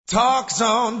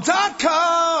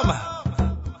TalkZone.com.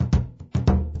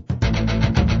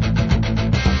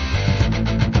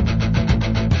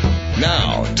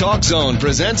 Now, TalkZone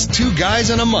presents Two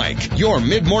Guys and a Mic, your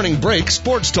mid-morning break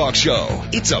sports talk show.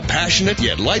 It's a passionate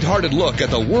yet lighthearted look at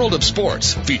the world of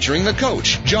sports, featuring the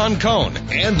coach, John Cohn,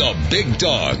 and the big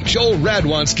dog, Joel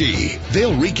Radwanski.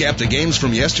 They'll recap the games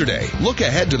from yesterday, look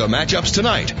ahead to the matchups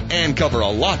tonight, and cover a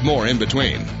lot more in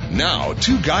between. Now,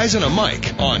 Two Guys and a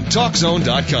Mic on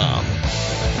TalkZone.com.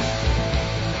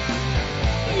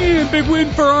 Yeah, big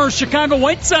win for our Chicago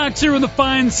White Sox here in the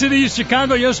fine city of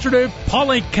Chicago yesterday. Paul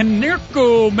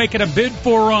Konerko making a bid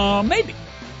for maybe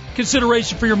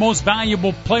consideration for your most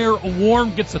valuable player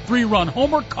award. Gets a 3-run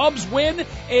homer. Cubs win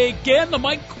again. The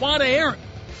Mike Quade era.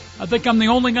 I think I'm the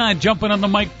only guy jumping on the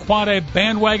Mike Quade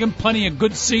bandwagon. Plenty of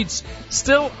good seats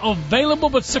still available,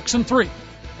 but 6-3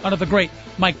 out of the great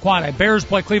Mike Quade. Bears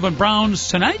play Cleveland Browns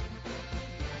tonight.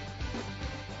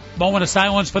 Moment of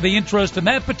silence for the interest in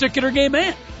that particular game.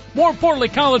 And more importantly,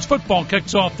 college football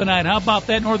kicks off tonight. How about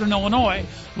that? Northern Illinois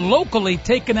locally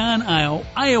taking on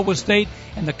Iowa State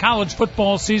in the college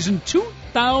football season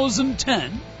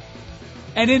 2010.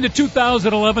 And into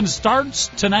 2011 starts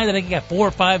tonight. I think you got 4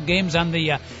 or 5 games on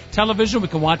the television. We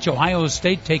can watch Ohio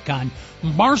State take on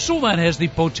Marshall. That has the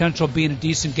potential of being a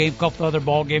decent game. A couple other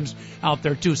ball games out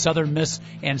there, too. Southern Miss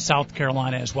and South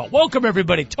Carolina as well. Welcome,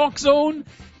 everybody.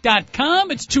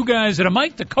 TalkZone.com. It's Two Guys and a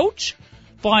Mic, the coach,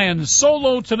 flying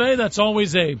solo today. That's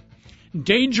always a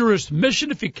dangerous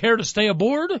mission if you care to stay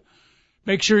aboard.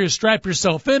 Make sure you strap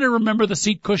yourself in, and remember the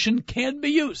seat cushion can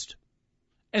be used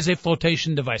as a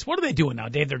flotation device. What are they doing now,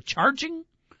 Dave? They're charging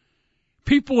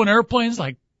people in airplanes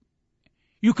like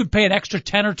you could pay an extra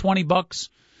 10 or 20 bucks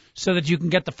so that you can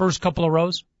get the first couple of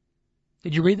rows.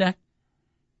 Did you read that?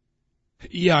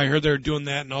 Yeah, I heard they're doing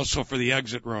that, and also for the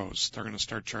exit rows, they're going to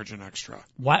start charging extra.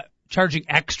 What? Charging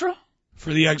extra?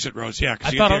 For the exit rows, yeah,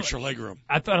 because you get the extra leg room.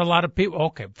 I thought a lot of people,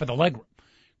 okay, for the leg room.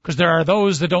 Because there are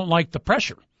those that don't like the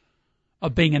pressure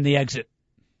of being in the exit.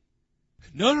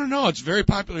 No, it's a very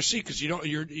popular seat because you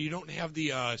don't have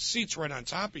the seats right on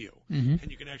top of you, and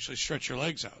you can actually stretch your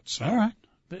legs out. So. All right,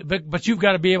 but you've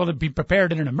got to be able to be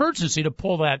prepared in an emergency to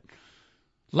pull that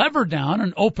lever down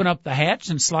and open up the hatch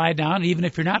and slide down, even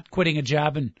if you're not quitting a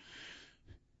job and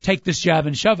take this job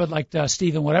and shove it like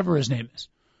Steven, whatever his name is.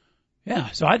 Yeah,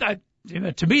 so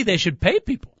to me, they should pay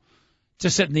people to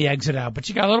sit in the exit out, but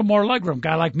you got a little more leg room. A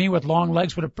guy like me with long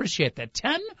legs would appreciate that.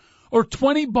 10 or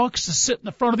 20 bucks to sit in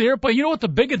the front of the airplane. You know what the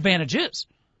big advantage is?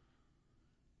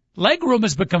 Leg room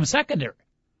has become secondary.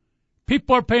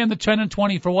 People are paying the 10 and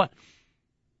 20 for what?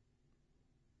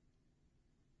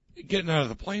 Getting out of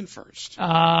the plane first.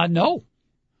 No.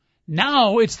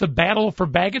 Now it's the battle for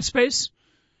baggage space.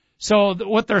 So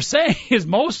what they're saying is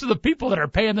most of the people that are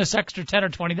paying this extra 10 or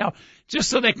 20 now just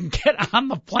so they can get on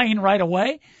the plane right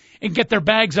away and get their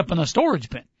bags up in the storage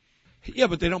bin. Yeah,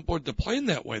 but they don't board the plane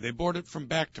that way. They board it from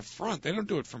back to front. They don't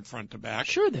do it from front to back.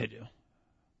 Sure they do.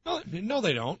 No,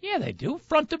 they don't. Yeah, they do.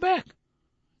 Front to back.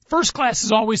 First class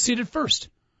is always seated first.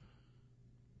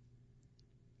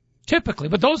 Typically.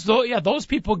 But those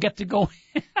people get to go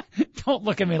in. Don't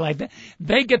look at me like that.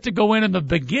 They get to go in the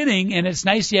beginning, and it's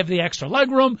nice you have the extra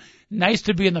leg room. Nice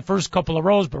to be in the first couple of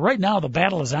rows. But right now the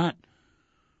battle is on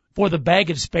for the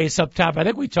baggage space up top. I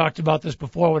think we talked about this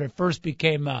before when it first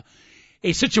became a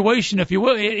situation, if you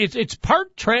will. It's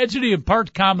part tragedy and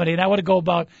part comedy, and I would go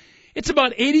it's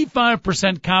about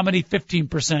 85% comedy,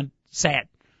 15% sad.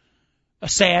 A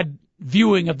sad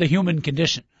viewing of the human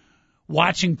condition.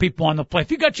 Watching people on the plane.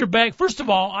 If you got your bag, first of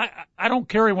all, I don't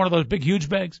carry one of those big, huge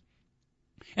bags.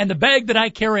 And the bag that I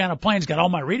carry on a plane's got all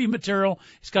my reading material.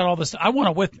 It's got all this. I want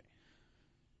it with me.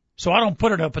 So I don't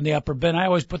put it up in the upper bin. I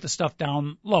always put the stuff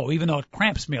down low, even though it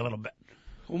cramps me a little bit.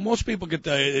 Well, most people get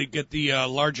the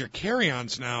larger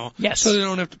carry-ons now, yes, so they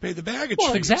don't have to pay the baggage fees.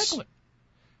 Well, exactly.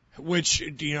 Which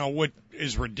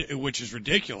is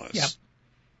ridiculous. Yep.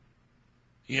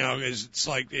 It's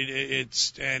like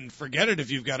it's and forget it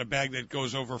if you've got a bag that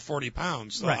goes over 40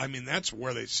 pounds. Right. I mean, that's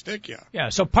where they stick you. Yeah.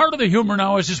 So part of the humor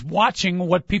now is just watching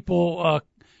what people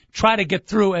try to get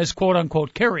through as quote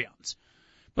unquote carry-ons.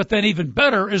 But then even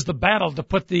better is the battle to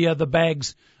put the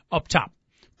bags up top,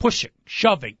 pushing,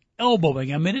 shoving,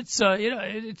 elbowing. I mean,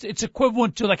 it's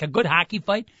equivalent to like a good hockey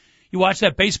fight. You watched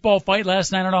that baseball fight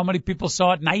last night. I don't know how many people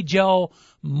saw it. Nigel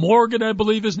Morgan, I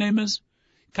believe his name is,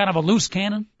 kind of a loose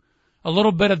cannon. A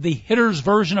little bit of the hitter's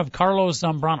version of Carlos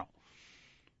Zambrano.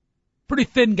 Pretty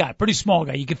thin guy, pretty small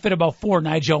guy. You could fit about 4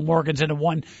 Nigel Morgans into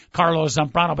one Carlos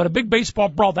Zambrano. But a big baseball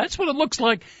brawl, that's what it looks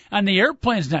like on the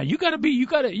airplanes now. You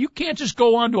can't just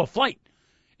go onto a flight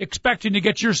expecting to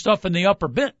get your stuff in the upper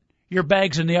bin. your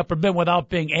bags in the upper bin without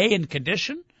being A, in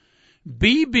condition,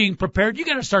 B, being prepared. You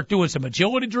got to start doing some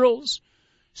agility drills,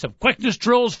 some quickness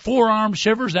drills, forearm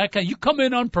shivers, that kind. You come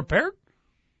in unprepared,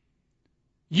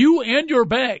 you and your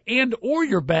bag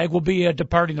will be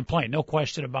departing the plane. No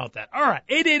question about that. All right,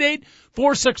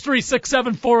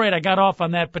 888-463-6748. I got off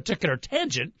on that particular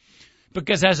tangent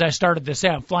because as I started to say,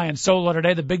 I'm flying solo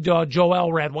today. The big dog,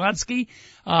 Joel Radwanski,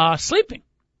 sleeping.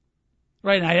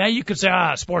 Right now, you could say,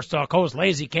 sports talk host,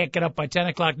 lazy, can't get up by 10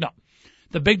 o'clock. No.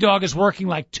 The big dog is working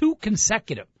like 2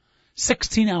 consecutive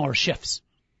 16-hour shifts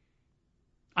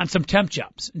on some temp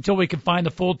jobs until we could find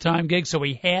the full-time gig. So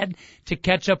we had to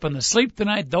catch up on the sleep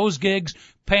tonight. Those gigs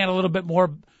paying a little bit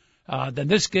more than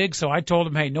this gig. So I told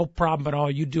him, hey, no problem at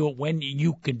all. You do it when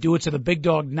you can do it. So the big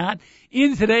dog not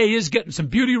in today is getting some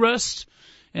beauty rest.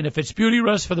 And if it's beauty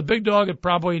rest for the big dog, it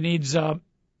probably needs,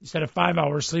 instead of 5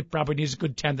 hours sleep, probably needs a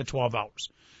good 10 to 12 hours.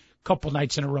 A couple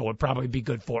nights in a row would probably be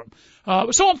good for him.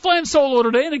 So I'm flying solo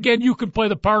today. And again, you can play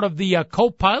the part of the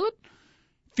co-pilot.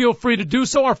 Feel free to do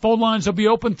so. Our phone lines will be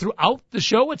open throughout the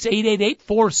show. It's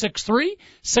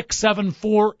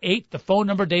 888-463-6748. The phone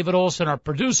number, David Olson, our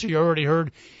producer. You already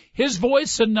heard his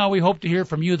voice, and we hope to hear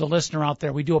from you, the listener out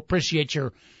there. We do appreciate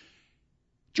your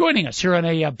joining us here on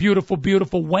a beautiful,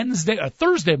 beautiful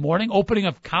Thursday morning, opening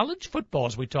of college football,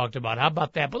 as we talked about. How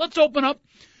about that? But let's open up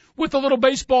with a little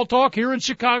baseball talk here in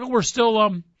Chicago. We're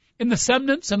still in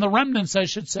the remnants, I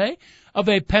should say, of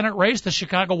a pennant race. The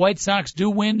Chicago White Sox do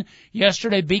win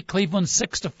yesterday, beat Cleveland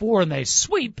 6-4, and they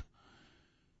sweep.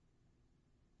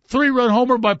 3-run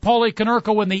homer by Paul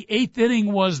Konerko in the 8th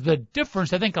inning was the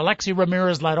difference. I think Alexi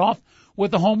Ramirez led off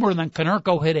with the homer, and then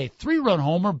Konerko hit a 3-run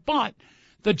homer, but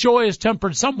the joy is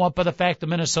tempered somewhat by the fact the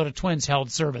Minnesota Twins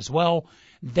held serve as well.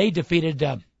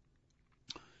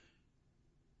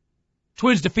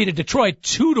 Twins defeated Detroit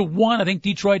 2-1. I think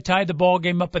Detroit tied the ball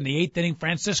game up in the 8th inning.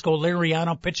 Francisco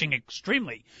Liriano pitching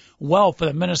extremely well for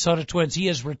the Minnesota Twins. He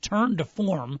has returned to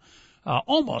form,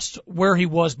 almost where he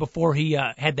was before he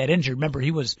had that injury. Remember,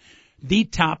 he was the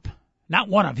top,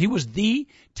 he was the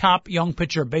top young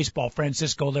pitcher of baseball,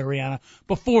 Francisco Liriano,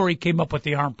 before he came up with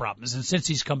the arm problems. And since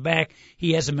he's come back,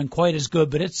 he hasn't been quite as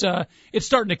good, but it's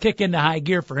starting to kick into high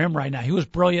gear for him right now. He was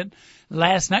brilliant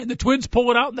last night. The Twins pull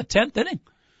it out in the 10th inning.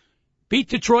 Beat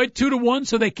Detroit 2-1,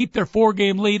 so they keep their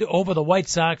 4-game lead over the White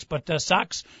Sox. But the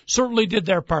Sox certainly did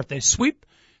their part. They sweep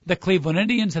the Cleveland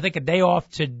Indians. I think a day off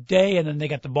today, and then they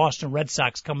got the Boston Red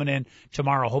Sox coming in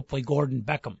tomorrow. Hopefully Gordon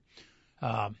Beckham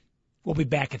will be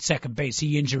back at second base.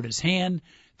 He injured his hand.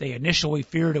 They initially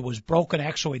feared it was broken.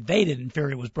 Actually, they didn't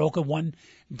fear it was broken. One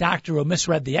doctor who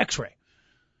misread the X-ray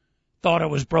thought it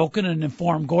was broken and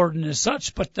informed Gordon as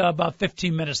such, but about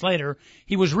 15 minutes later,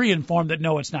 he was reinformed that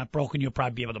no, it's not broken. You'll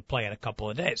probably be able to play in a couple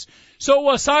of days.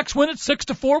 So Sox win it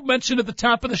 6-4. Mentioned at the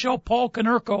top of the show, Paul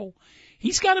Konerko.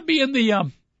 He's got to be in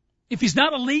the, if he's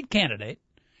not a lead candidate,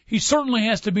 he certainly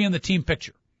has to be in the team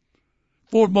picture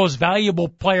for most valuable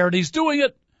player, and he's doing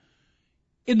it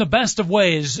in the best of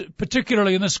ways,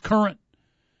 particularly in this current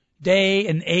day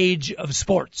and age of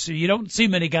sports. You don't see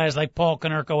many guys like Paul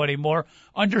Konerko anymore.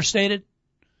 Understated,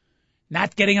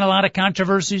 not getting in a lot of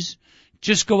controversies.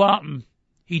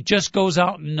 He just goes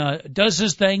out and does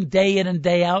his thing day in and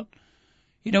day out.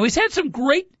 You know, he's had some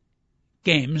great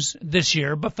games this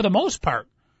year, but for the most part,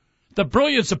 the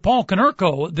brilliance of Paul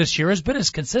Konerko this year has been his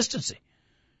consistency.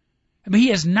 I mean, he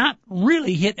has not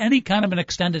really hit any kind of an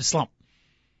extended slump.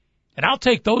 And I'll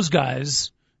take those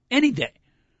guys any day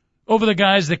over the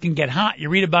guys that can get hot. You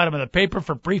read about them in the paper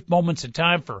for brief moments in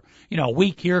time for, a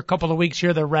week here, a couple of weeks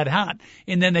here, they're red hot,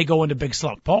 and then they go into big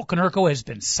slump. Paul Konerko has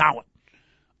been solid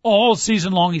all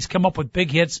season long. He's come up with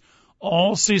big hits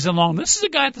all season long. This is a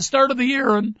guy at the start of the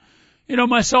year, and,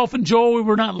 myself and Joel, we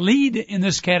were not lead in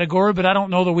this category, but I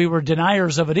don't know that we were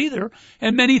deniers of it either.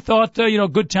 And many thought,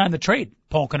 good time to trade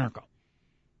Paul Konerko.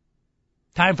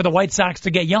 Time for the White Sox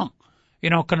to get young.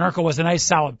 Konerko was a nice,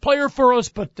 solid player for us,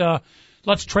 but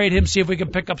let's trade him, see if we can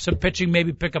pick up some pitching,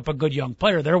 maybe pick up a good young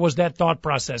player. There was that thought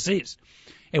process.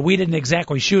 And we didn't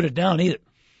exactly shoot it down either.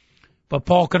 But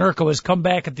Paul Konerko has come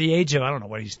back at the age of,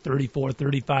 he's 34,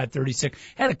 35, 36.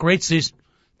 Had a great season.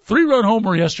 3-run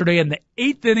homer yesterday in the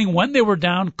 8th inning when they were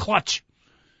down, clutch.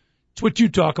 It's what you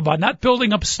talk about, not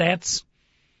building up stats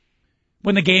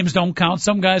when the games don't count.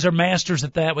 Some guys are masters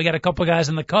at that. We got a couple of guys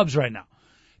in the Cubs right now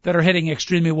that are hitting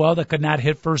extremely well that could not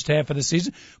hit first half of the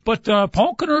season. But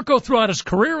Paul Konerko throughout his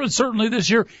career, and certainly this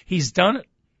year, he's done it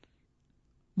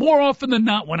more often than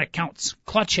not when it counts.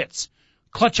 Clutch hits,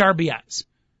 clutch RBIs.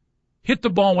 Hit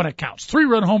the ball when it counts.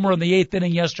 3-run homer in the 8th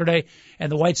inning yesterday,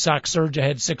 and the White Sox surge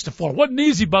ahead 6-4. Wasn't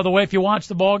easy, by the way, if you watch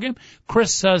the ball game.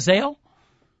 Chris Sale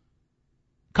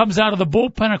comes out of the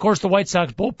bullpen. Of course, the White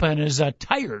Sox bullpen is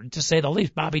tired, to say the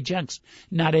least. Bobby Jenks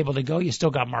not able to go. You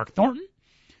still got Mark Thornton.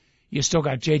 You still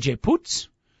got J.J. Poots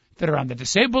that are on the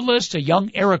disabled list. A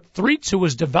young Eric Threets who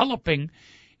was developing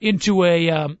into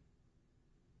a,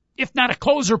 if not a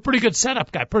closer, pretty good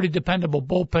setup guy, pretty dependable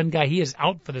bullpen guy. He is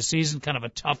out for the season, kind of a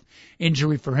tough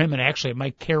injury for him, and actually it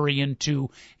might carry into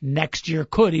next year,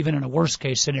 could, even in a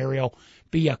worst-case scenario,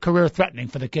 be career-threatening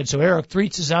for the kid. So Eric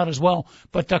Threets is out as well.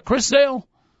 But Chris Sale,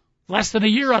 less than a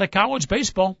year out of college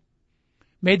baseball,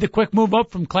 made the quick move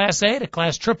up from Class A to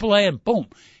Class AAA, and boom,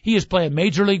 he is playing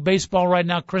Major League Baseball right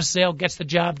now. Chris Sale gets the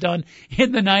job done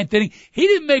in the ninth inning. He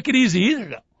didn't make it easy either,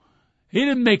 though. He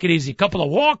didn't make it easy. A couple of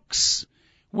walks.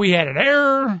 We had an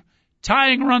error.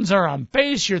 Tying runs are on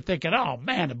base. You're thinking, oh,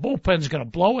 man, the bullpen's going to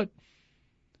blow it.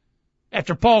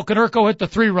 After Paul Konerko hit the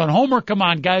 3-run homer, come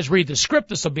on, guys, read the script.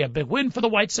 This will be a big win for the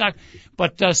White Sox.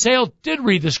 But Sale did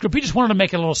read the script. He just wanted to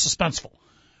make it a little suspenseful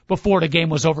before the game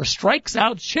was over. Strikes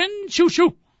out Shin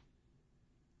Choo-Choo.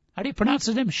 How do you pronounce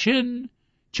his name? Shin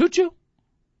Choo-Choo?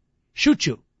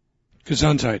 Shoo-Choo.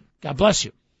 Gesundheit. God bless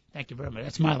you. Thank you very much.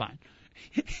 That's my line.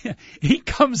 He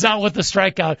comes out with the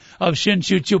strikeout of Shin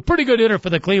Choo-Choo. Pretty good hitter for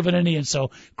the Cleveland Indians.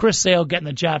 So Chris Sale getting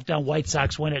the job done. White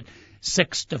Sox win it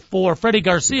 6-4. Freddie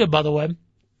Garcia, by the way,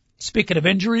 speaking of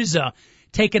injuries,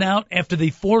 taken out after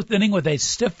the fourth inning with a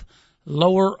stiff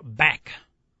lower back.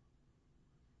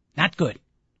 Not good.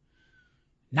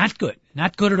 Not good.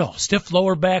 Not good at all. Stiff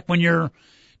lower back. When you're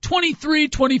 23,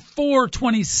 24,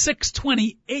 26,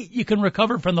 28, you can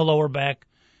recover from the lower back.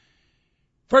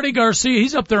 Freddie Garcia,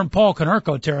 he's up there in Paul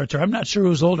Konerko territory. I'm not sure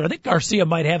who's older. I think Garcia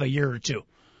might have a year or two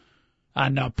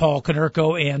on Paul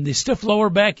Konerko. And the stiff lower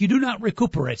back, you do not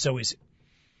recuperate so easy.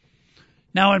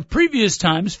 Now, in previous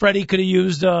times, Freddie could have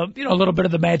used, a little bit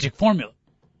of the magic formula,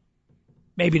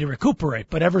 maybe to recuperate.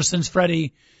 But ever since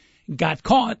Freddie got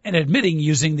caught and admitting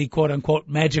using the quote-unquote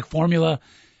magic formula,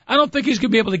 I don't think he's going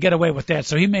to be able to get away with that.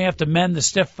 So he may have to mend the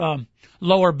stiff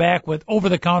lower back with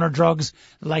over-the-counter drugs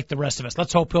like the rest of us.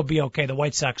 Let's hope he'll be okay. The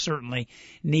White Sox certainly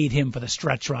need him for the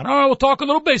stretch run. All right, we'll talk a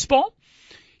little baseball.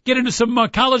 Get into some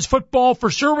college football for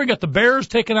sure. We got the Bears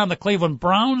taking on the Cleveland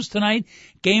Browns tonight.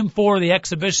 Game 4 of the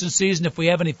exhibition season. If we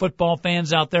have any football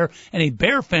fans out there, any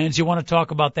Bear fans, you want to talk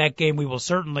about that game, we will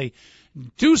certainly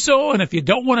do so. And if you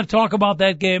don't want to talk about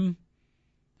that game,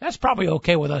 that's probably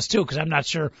okay with us too, because I'm not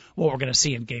sure what we're going to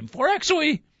see in Game 4.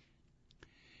 Actually,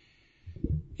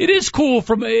 it is cool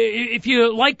if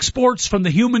you like sports from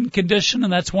the human condition,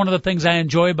 and that's one of the things I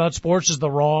enjoy about sports is the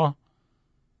raw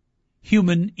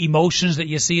human emotions that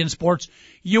you see in sports.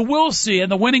 You will see,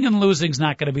 and the winning and losing is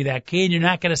not going to be that key, and you're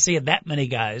not going to see that many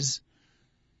guys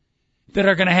that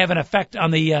are going to have an effect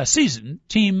on the season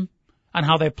team on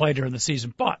how they play during the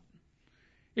season. But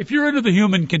if you're into the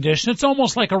human condition, it's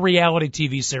almost like a reality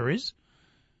TV series.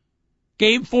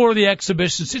 Game 4 of the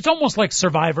exhibition, it's almost like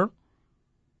Survivor.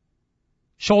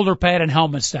 Shoulder pad and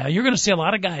helmet style. You're going to see a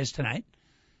lot of guys tonight.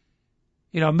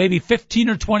 Maybe 15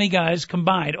 or 20 guys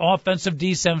combined, offensive,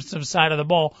 defensive side of the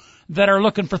ball, that are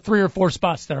looking for 3 or 4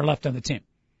 spots that are left on the team.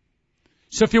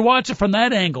 So if you watch it from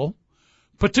that angle,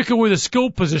 particularly the skill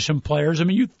position players,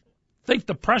 you think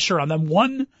the pressure on them.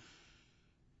 One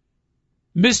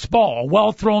missed ball, a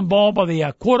well-thrown ball by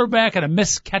the quarterback and a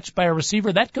missed catch by a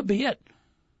receiver, that could be it.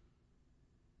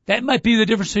 That might be the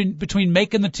difference between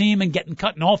making the team and getting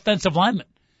cut in offensive linemen.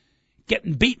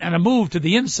 Getting beat on a move to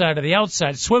the inside or the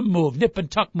outside, swim move, nip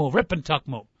and tuck move, rip and tuck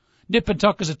move. Nip and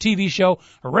tuck is a TV show.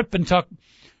 A rip and tuck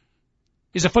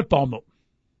is a football move.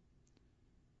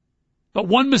 But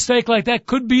one mistake like that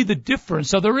could be the difference.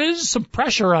 So there is some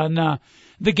pressure on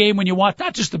the game when you watch,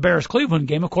 not just the Bears-Cleveland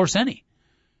game, of course, any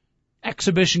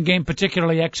exhibition game,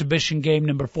 particularly exhibition game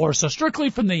number 4. So strictly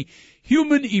from the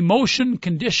human emotion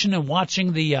condition and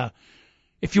watching the,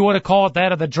 if you want to call it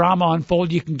that, or the drama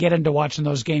unfold, you can get into watching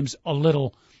those games a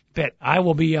little bit. I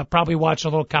will be probably watching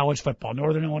a little college football.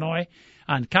 Northern Illinois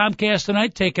on Comcast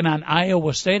tonight, taking on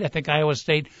Iowa State. I think Iowa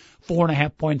State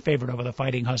 4.5-point favorite over the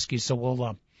Fighting Huskies. So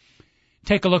we'll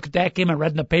take a look at that game. I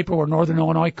read in the paper where Northern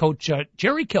Illinois coach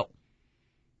Jerry Kill.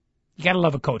 You got to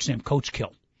love a coach named Coach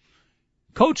Kill.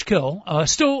 Coach Kill,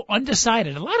 still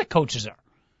undecided. A lot of coaches are.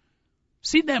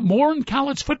 Seen that more in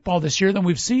college football this year than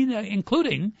we've seen,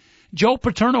 including Joe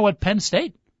Paterno at Penn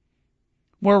State.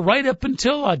 Where right up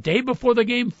until a day before the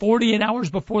game, 48 hours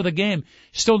before the game,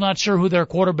 still not sure who their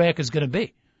quarterback is going to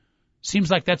be. Seems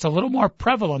like that's a little more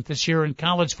prevalent this year in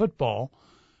college football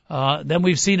than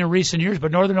we've seen in recent years.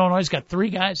 But Northern Illinois has got 3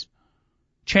 guys.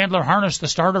 Chandler Harness, the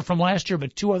starter from last year,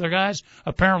 but 2 other guys.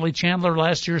 Apparently Chandler,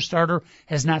 last year's starter,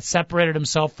 has not separated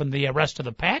himself from the rest of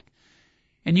the pack.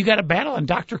 and you got a battle on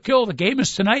Dr. Kill. The game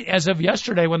is tonight as of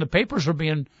yesterday when the papers were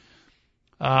being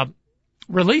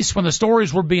released, when the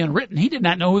stories were being written. He did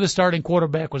not know who the starting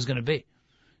quarterback was going to be.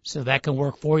 So that can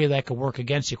work for you. That can work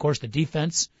against you. Of course, the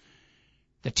defense,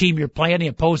 the team you're playing, the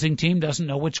opposing team doesn't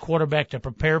know which quarterback to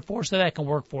prepare for, so that can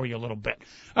work for you a little bit.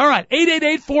 All right,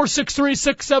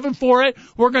 888-463-6748.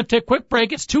 We're going to take a quick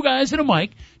break. It's Two Guys and a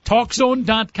Mic,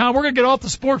 TalkZone.com. We're going to get off the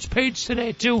sports page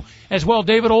today, too, as well.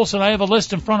 David Olson, I have a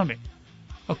list in front of me,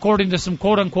 according to some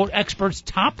quote-unquote experts,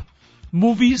 top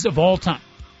movies of all time.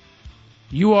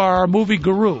 You are a movie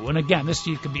guru, and again,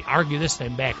 you could argue this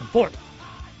thing back and forth.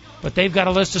 But they've got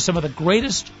a list of some of the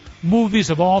greatest movies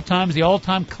of all time, the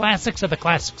all-time classics of the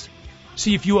classics.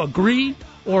 See if you agree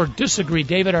or disagree.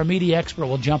 David, our media expert,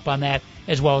 will jump on that,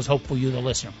 as well as hopefully you, the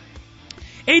listener.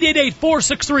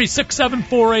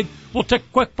 888-463-6748. We'll take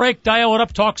a quick break, dial it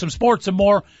up, talk some sports and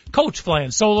more. Coach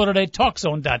flying solo today,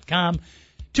 TalkZone.com.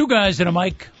 Two guys and a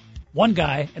mic, one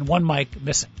guy and one mic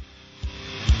missing.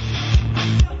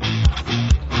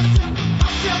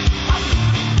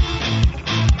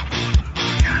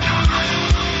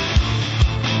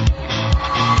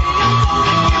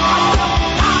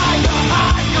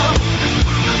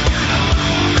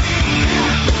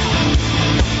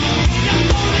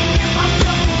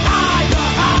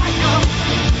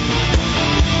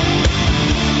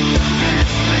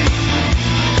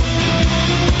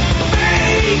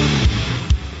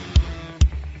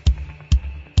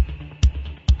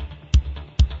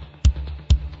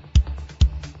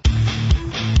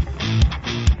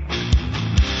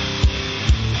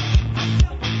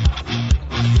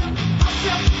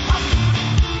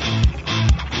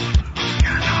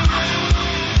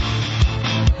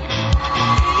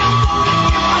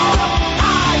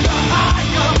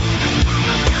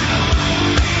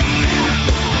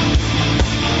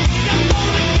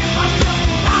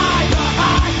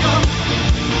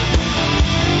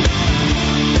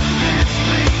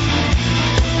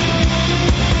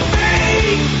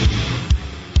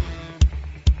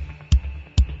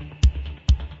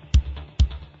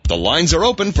 The lines are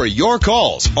open for your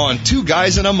calls on Two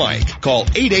Guys and a Mic. Call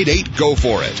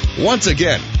 888-GO-FOR-IT. Once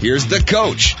again, here's the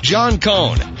coach, John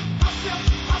Cone.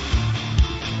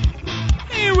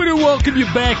 Hey, we're going to welcome you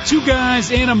back. Two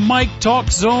Guys and a Mic,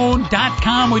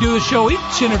 TalkZone.com. We do the show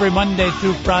each and every Monday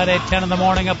through Friday, 10 in the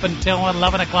morning up until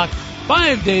 11 o'clock.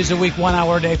 5 days a week, 1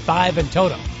 hour a day, 5 in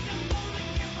total.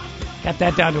 Got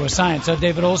that down to a science, huh,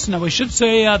 David Olson? Now, we should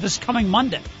say this coming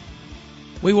Monday,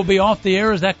 we will be off the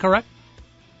air. Is that correct?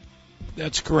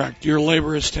 That's correct. Your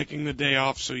labor is taking the day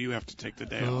off, so you have to take the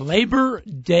day off. Labor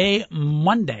Day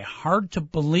Monday. Hard to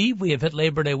believe we have hit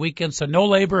Labor Day weekend, so no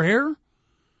labor here,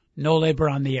 no labor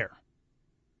on the air.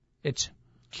 It's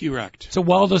correct. It's a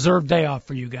well-deserved day off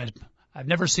for you guys. I've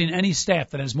never seen any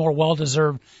staff that has more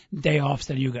well-deserved day offs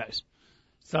than you guys.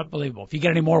 It's unbelievable. If you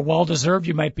get any more well-deserved,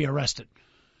 you might be arrested.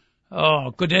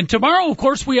 Oh, good. And tomorrow, of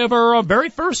course, we have our very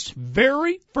first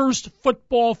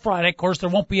Football Friday. Of course, there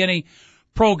won't be any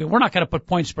program. We're not going to put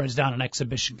point spreads down in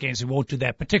exhibition games. We won't do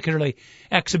that, particularly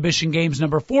exhibition games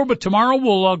number 4. But tomorrow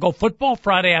we'll go Football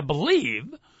Friday, I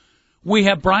believe. We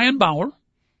have Brian Bauer,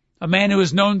 a man who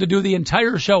is known to do the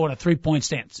entire show in a 3-point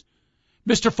stance.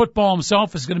 Mr. Football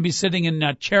himself is going to be sitting in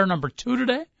chair number 2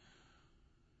 today.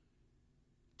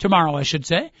 Tomorrow, I should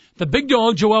say. The big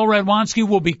dog, Joel Radwanski,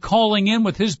 will be calling in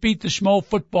with his Beat the Schmo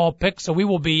football pick. So we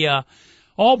will be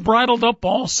all bridled up,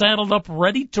 all saddled up,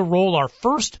 ready to roll our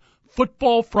first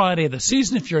Football Friday of the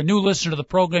season. If you're a new listener to the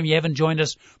program, you haven't joined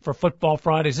us for Football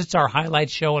Fridays, it's our highlight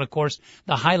show. And, of course,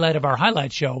 the highlight of our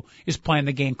highlight show is playing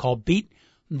the game called Beat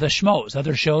the Schmoes.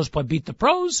 Other shows play Beat the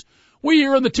Pros. We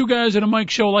here on the Two Guys and a Mic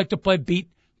show like to play Beat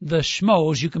the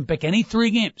Schmoes. You can pick any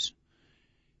 3 games.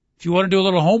 If you want to do a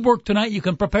little homework tonight, you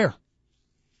can prepare.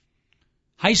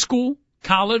 High school,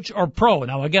 college, or pro.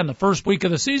 Now, again, the first week of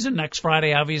the season, next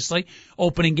Friday, obviously,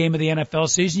 opening game of the NFL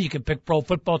season. You can pick pro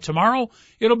football tomorrow.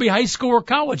 It'll be high school or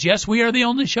college. Yes, we are the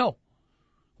only show.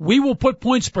 We will put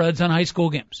point spreads on high school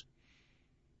games.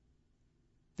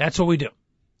 That's what we do.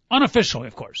 Unofficially,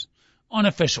 of course.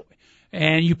 Unofficially.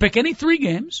 And you pick any 3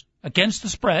 games against the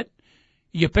spread.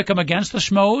 You pick them against the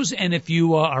Schmoes, and if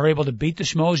you are able to beat the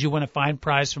Schmoes, you win a fine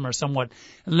prize from our somewhat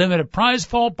limited prize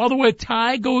vault. By the way,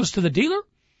 tie goes to the dealer.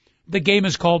 The game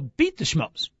is called Beat the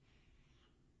Schmoes.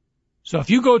 So if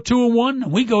you go 2-1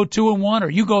 and we go 2-1, or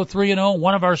you go 3-0,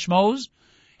 one of our Schmoes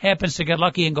happens to get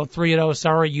lucky and go 3-0,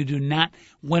 sorry, you do not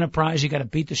win a prize. You got to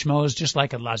beat the Schmoes, just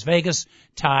like at Las Vegas.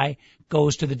 Tie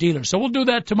goes to the dealer. So we'll do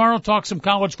that tomorrow. Talk some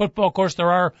college football. Of course,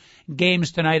 there are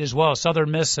games tonight as well.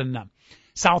 Southern Miss and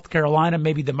South Carolina,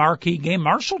 maybe the marquee game.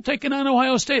 Marshall taking on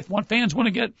Ohio State. Fans want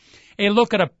to get a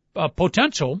look at a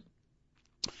potential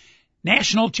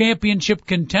national championship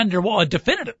contender, well, a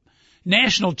definitive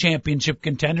national championship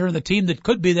contender, and the team that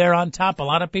could be there on top. A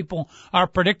lot of people are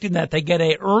predicting that they get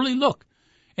a early look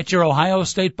at your Ohio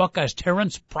State Buckeyes.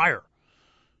 Terrence Pryor,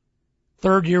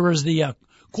 third year as the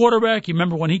quarterback. You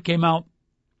remember when he came out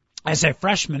as a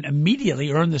freshman,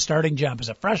 immediately earned the starting job as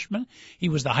a freshman. He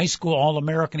was the high school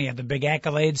All-American. He had the big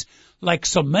accolades. Like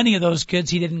so many of those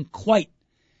kids, he didn't quite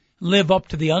live up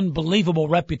to the unbelievable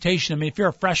reputation. I mean, if you're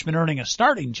a freshman earning a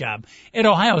starting job at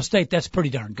Ohio State, that's pretty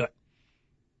darn good.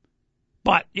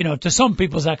 But, to some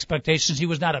people's expectations, he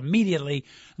was not immediately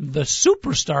the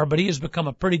superstar, but he has become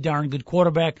a pretty darn good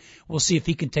quarterback. We'll see if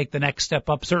he can take the next step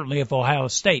up. Certainly if Ohio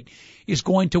State is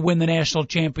going to win the national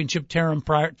championship,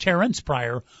 Terrence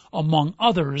Pryor, among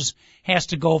others, has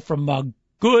to go from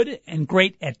good and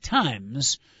great at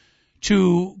times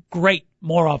to great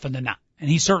more often than not.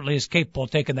 And he certainly is capable of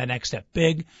taking that next step.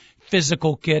 Big,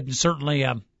 physical kid, and certainly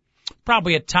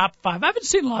probably a top 5. I haven't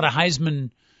seen a lot of Heisman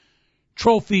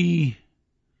Trophy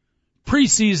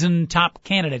preseason top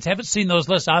candidates. Haven't seen those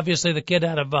lists. Obviously, the kid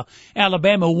out of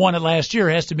Alabama who won it last year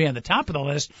has to be on the top of the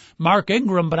list, Mark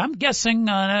Ingram. But I'm guessing,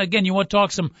 again, you want to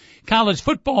talk some college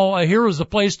football, here is the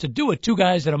place to do it. Two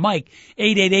guys and a mic,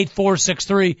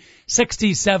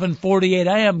 888-463-6748.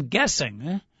 I am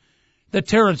guessing that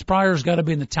Terrence Pryor's got to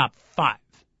be in the top 5,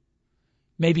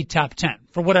 maybe top 10,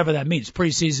 for whatever that means.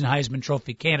 Preseason Heisman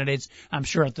Trophy candidates. I'm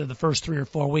sure after the first 3 or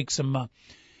 4 weeks, some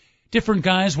different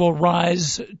guys will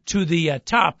rise to the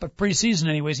top, but preseason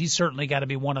anyways, he's certainly got to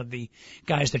be one of the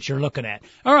guys that you're looking at.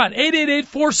 All right,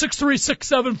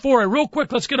 888-463-6748. Real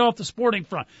quick, let's get off the sporting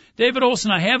front. David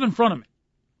Olson, I have in front of me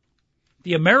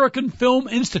the American Film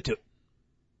Institute,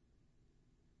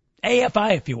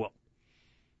 AFI, if you will.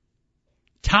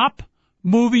 Top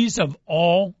movies of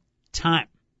all time.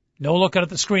 No looking at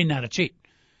the screen now to cheat.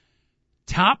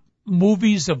 Top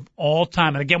movies of all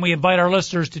time. And again, we invite our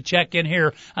listeners to check in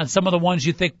here on some of the ones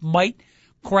you think might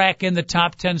crack in the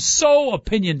top 10. So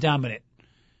opinion dominant.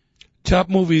 Top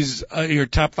movies, your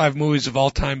top 5 movies of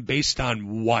all time based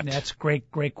on what? That's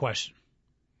great question.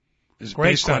 Is it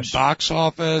great based question. on box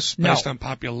office? No. Based on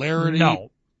popularity? No.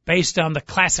 Based on the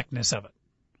classicness of it.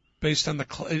 Based on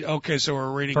okay, so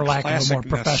we're rating for lack of a more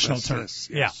professional term. Yes.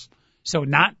 Yeah. So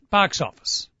not box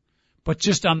office, but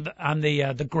just on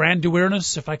the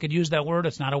grandeur-ness, if I could use that word.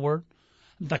 It's not a word.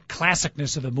 The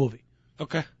classicness of the movie.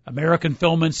 Okay. American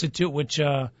Film Institute, which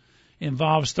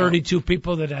involves 32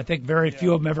 people that I think very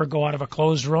few of them ever go out of a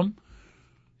closed room.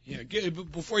 Yeah.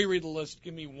 Before you read the list,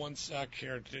 give me 1 sec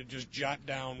here to just jot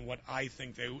down what I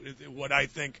think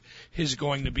is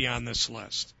going to be on this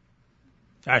list.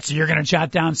 All right, so you're going to jot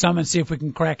down some and see if we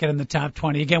can crack it in the top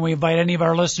 20. Again, we invite any of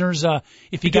our listeners,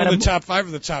 if you got the top 5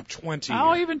 or the top 20.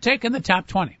 I'll even take in the top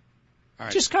 20. All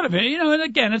right. Just kind of, and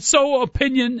again, it's so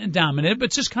opinion dominant, but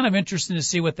it's just kind of interesting to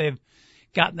see what they've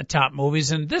got in the top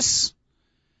movies. And this,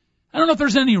 I don't know if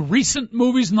there's any recent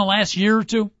movies in the last year or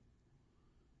two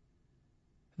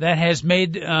that has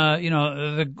made,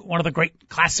 one of the great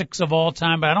classics of all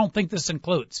time, but I don't think this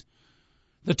includes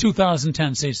the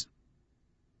 2010 season.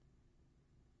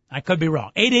 I could be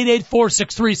wrong.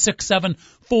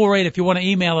 888-463-6748 if you want to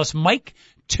email us.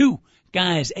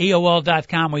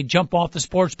 Mike2guys@AOL.com. We jump off the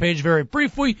sports page very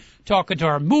briefly, talking to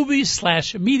our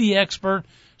movie/media expert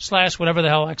 / whatever the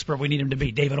hell expert we need him to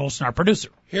be, David Olson, our producer.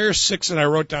 Here's 6 that I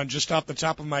wrote down just off the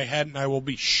top of my head, and I will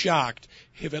be shocked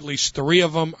if at least 3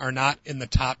 of them are not in the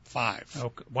top 5.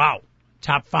 Okay. Wow.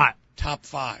 Top 5. Top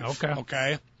 5.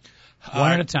 Okay.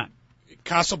 One at a time.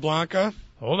 Casablanca.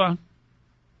 Hold on.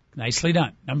 Nicely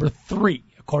done. Number 3,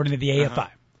 according to the AFI.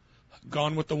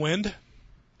 Gone with the Wind.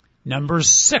 Number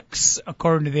 6,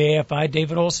 according to the AFI.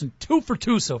 David Olson, 2 for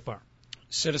 2 so far.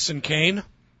 Citizen Kane.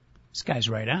 This guy's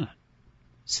right on it.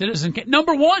 Citizen Kane.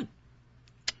 Number 1.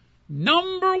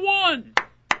 Number 1.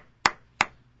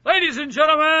 Ladies and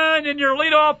gentlemen, in your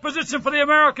leadoff position for the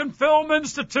American Film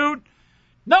Institute,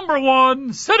 number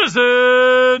 1,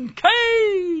 Citizen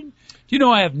Kane. Do you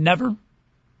know I have never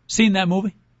seen that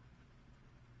movie?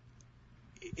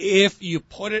 If you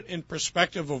put it in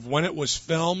perspective of when it was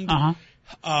filmed,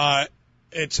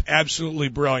 it's absolutely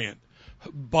brilliant.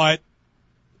 But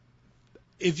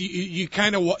if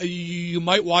you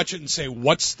might watch it and say,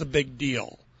 "What's the big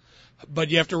deal?" But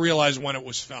you have to realize when it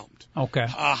was filmed. Okay.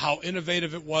 How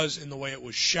innovative it was in the way it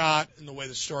was shot, in the way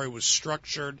the story was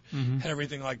structured, and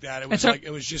everything like that. It was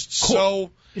it was just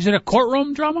so. Is it a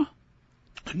courtroom drama?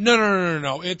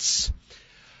 No.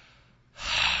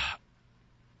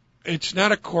 It's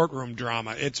not a courtroom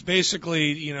drama. It's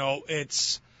basically,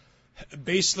 it's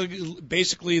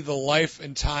basically the life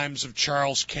and times of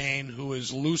Charles Kane, who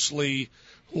is loosely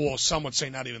Well, some would say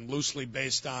not even loosely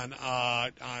based on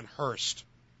Hearst,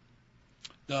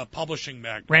 the publishing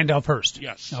magnate. Randolph Hearst.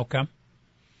 Yes. Okay.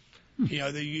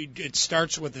 It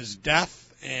starts with his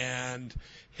death, and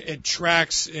it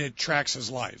tracks his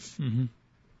life. Mm-hmm.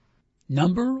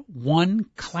 Number one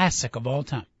classic of all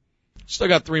time. Still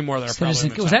got 3 more there. Probably in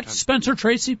the was top that 10. Spencer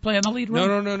Tracy playing the lead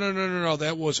role? No.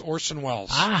 That was Orson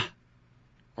Welles.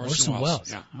 Orson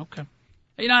Welles. Yeah. Okay.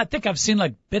 I think I've seen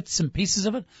like bits and pieces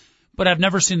of it, but I've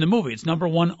never seen the movie. It's number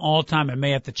one all time. I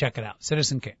may have to check it out.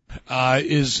 Citizen Kane.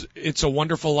 Is It's a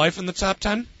Wonderful Life in the top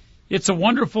 10? It's a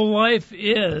Wonderful Life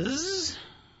is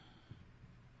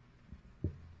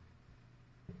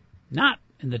not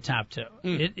in the top 2.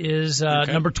 It is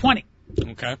number 20.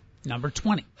 Okay. Number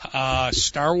 20.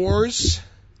 Star Wars.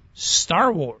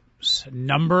 Star Wars.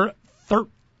 Number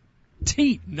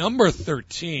 13. Number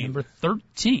 13. Number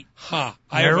 13. Huh.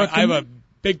 I have a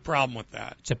big problem with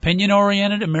that. It's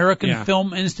opinion-oriented, American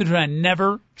Film Institute. I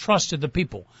never trusted the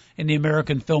people in the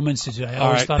American Film Institute. I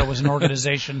always thought it was an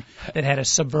organization that had a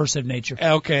subversive nature.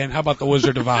 Okay, and how about The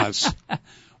Wizard of Oz?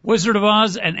 Wizard of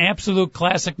Oz, an absolute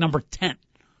classic, number 10.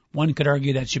 One could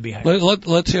argue that should be higher.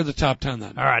 Let's hear the top 10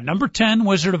 then. All right, number 10,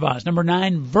 Wizard of Oz. Number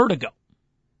 9, Vertigo.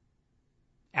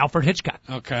 Alfred Hitchcock.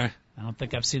 Okay. I don't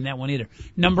think I've seen that one either.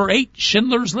 Number 8,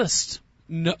 Schindler's List.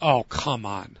 No, oh, come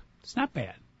on. It's not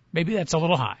bad. Maybe that's a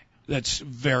little high. That's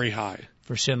very high.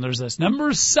 For Schindler's List.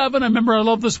 Number 7, I remember I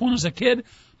loved this one as a kid,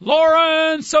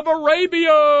 Lawrence of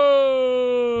Arabia.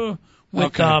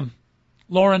 With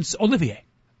Laurence Olivier,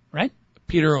 right?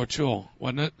 Peter O'Toole,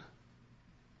 wasn't it?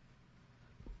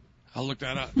 I'll look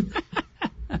that up.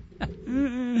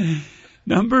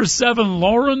 Number 7,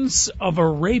 Lawrence of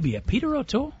Arabia. Peter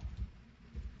O'Toole?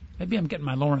 Maybe I'm getting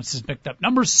my Lawrences mixed up.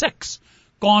 Number 6,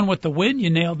 Gone with the Wind. You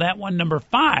nailed that one. Number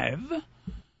 5,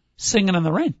 Singing in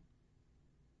the Rain.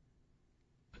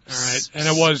 All right. And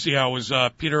it was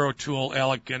Peter O'Toole,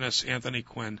 Alec Guinness, Anthony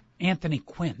Quinn. Anthony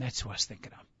Quinn. That's who I was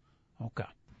thinking of. Okay.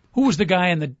 Who was the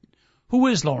guy who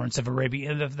is Lawrence of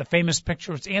Arabia? The famous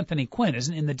picture, it's Anthony Quinn,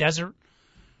 isn't it? In the desert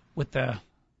with the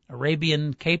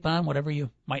Arabian cape on, whatever you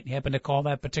might happen to call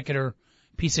that particular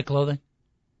piece of clothing.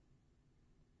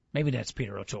 Maybe that's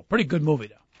Peter O'Toole. Pretty good movie,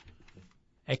 though.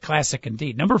 A classic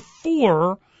indeed. Number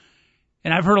 4,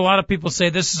 and I've heard a lot of people say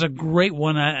this is a great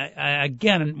one.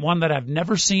 Again, one that I've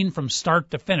never seen from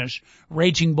start to finish,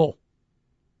 Raging Bull.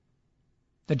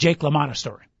 The Jake LaMotta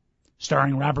story,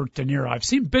 starring Robert De Niro. I've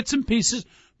seen bits and pieces.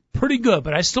 Pretty good,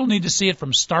 but I still need to see it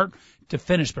from start to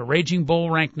finish. But Raging Bull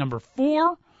ranked number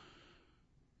 4.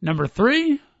 Number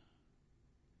 3,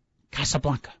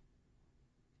 Casablanca.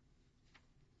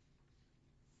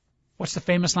 What's the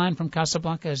famous line from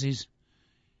Casablanca as he's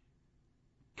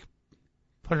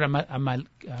put it on my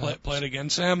play it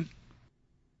again, Sam?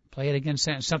 Play it again,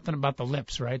 Sam. Something about the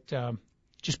lips, right?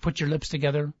 Just put your lips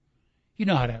together. You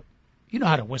know how to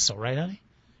whistle, right, honey?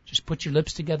 Just put your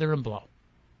lips together and blow.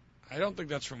 I don't think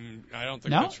that's from.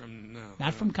 Not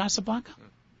from Casablanca.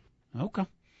 No. Okay.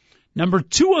 Number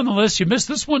 2 on the list. You missed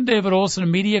this one, David Olson, a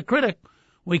media critic.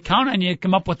 We count on you to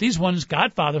come up with these ones.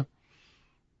 Godfather.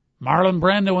 Marlon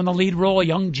Brando in the lead role. A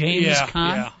young James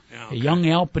Caan. Okay. A young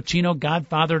Al Pacino.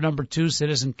 Godfather number 2.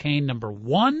 Citizen Kane number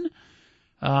 1.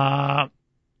 On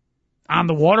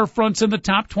the Waterfronts in the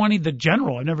top 20. The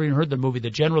General. I've never even heard the movie. The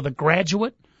General. The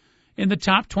Graduate in the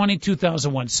top 20.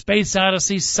 2001. Space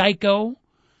Odyssey. Psycho.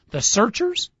 The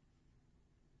Searchers.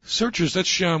 Searchers, that's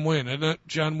John Wayne, isn't it?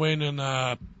 John Wayne and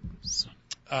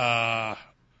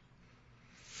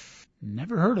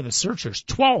never heard of The Searchers.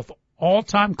 12th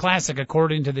all-time classic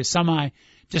according to the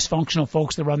semi-dysfunctional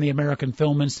folks that run the American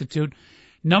Film Institute.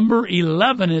 Number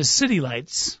 11 is City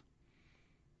Lights.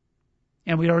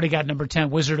 And we already got number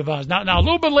 10, Wizard of Oz. Now a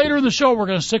little bit later in the show, we're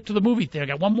going to stick to the movie thing. I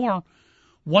got one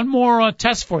more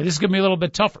test for you. This is going to be a little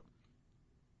bit tougher.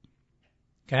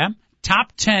 Okay?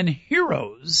 Top 10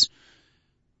 heroes.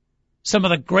 Some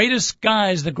of the greatest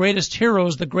guys, the greatest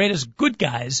heroes, the greatest good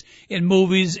guys in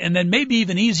movies, and then maybe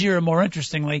even easier and more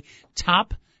interestingly,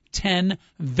 top 10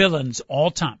 villains all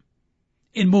time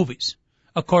in movies,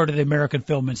 according to the American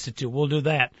Film Institute. We'll do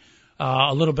that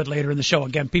a little bit later in the show.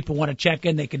 Again, people want to check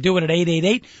in. They can do it at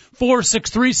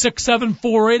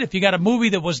 888-463-6748. If you got a movie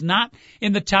that was not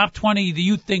in the top 20 that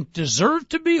you think deserved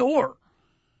to be, or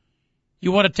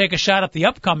you want to take a shot at the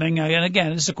upcoming, and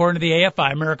again, this is according to the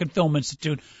AFI, American Film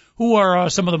Institute, who are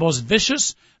some of the most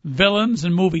vicious villains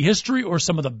in movie history or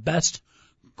some of the best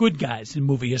good guys in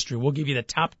movie history. We'll give you the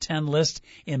top 10 list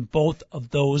in both of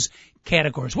those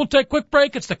categories. We'll take a quick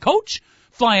break. It's the coach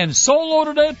flying solo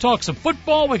today. Talk some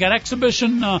football. We got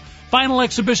final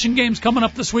exhibition games coming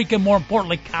up this weekend. More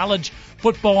importantly, college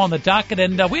football on the docket.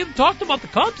 And we haven't talked about the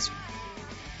Cubs.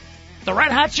 The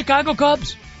red hot Chicago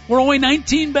Cubs. We're only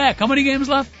 19 back. How many games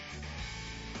left?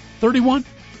 31?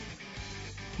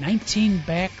 19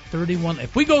 back, 31.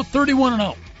 If we go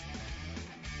 31-0,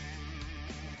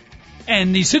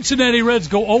 and the Cincinnati Reds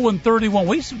go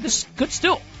 0-31, this could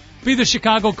still be the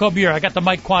Chicago Cub year. I got the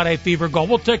Mike Quade fever going.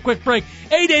 We'll take a quick break.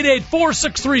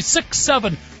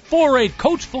 888-463-6748.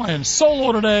 Coach flying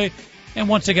solo today. And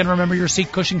once again, remember your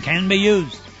seat cushion can be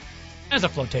used as a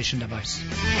flotation device.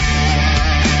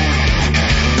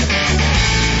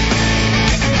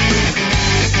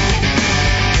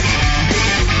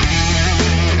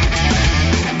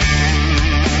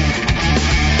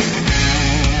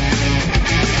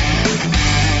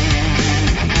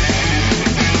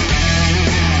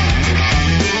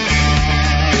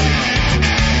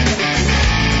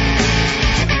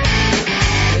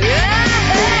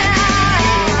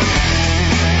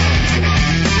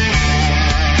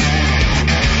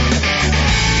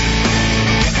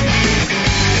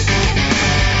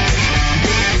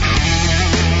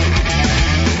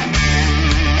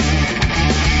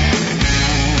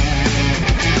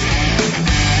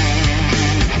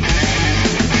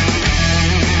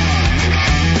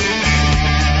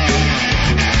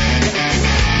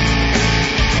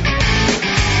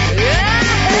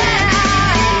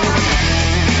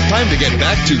 Get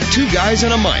back to Two Guys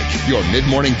and a Mic, your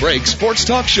mid-morning break sports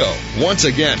talk show. Once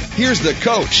again, here's the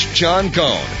coach, John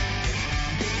Cone.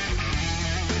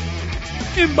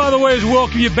 And by the way, as we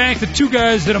welcome you back to Two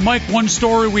Guys and a Mic. One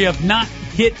story we have not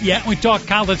hit yet. We talk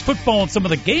college football and some of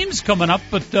the games coming up,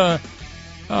 but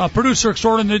producer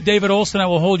extraordinary David Olson, I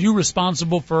will hold you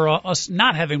responsible for us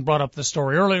not having brought up the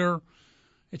story earlier.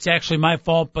 It's actually my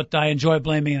fault, but I enjoy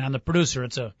blaming it on the producer.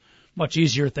 It's a much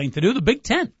easier thing to do. The Big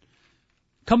Ten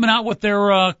coming out with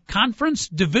their conference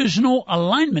divisional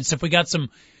alignments. If we got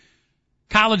some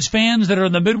college fans that are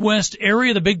in the Midwest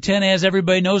area, the Big Ten, as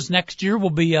everybody knows, next year will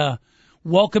be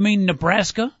welcoming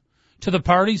Nebraska to the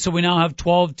party. So we now have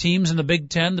 12 teams in the Big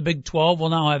Ten. The Big 12 will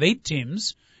now have 8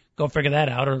 teams. Go figure that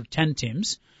out, or 10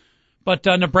 teams. But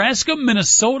Nebraska,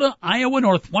 Minnesota, Iowa,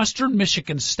 Northwestern,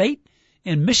 Michigan State,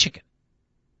 and Michigan.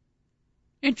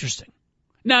 Interesting.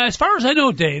 Now, as far as I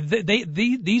know, Dave,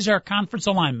 these are conference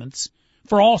alignments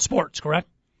for all sports, correct?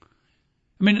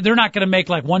 I mean, they're not going to make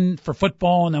like one for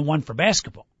football and then one for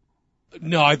basketball.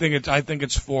 No, I think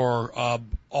it's for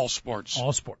all sports.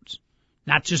 All sports,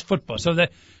 not just football. So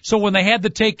when they had to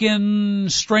take in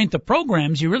strength of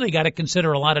programs, you really got to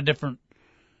consider a lot of different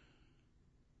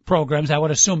programs. I would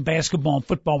assume basketball and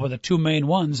football were the two main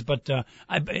ones, but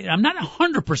I'm not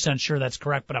 100% sure that's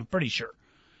correct, but I'm pretty sure.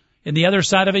 And the other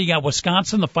side of it, you got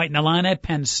Wisconsin, the Fighting Illini,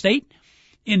 Penn State,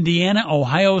 Indiana,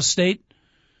 Ohio State.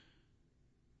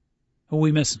 Who are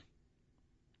we missing?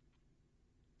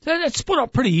 That's split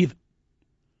up pretty even.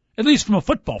 At least from a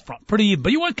football front, pretty even.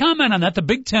 But you want to comment on that? The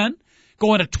Big Ten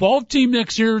going to 12 team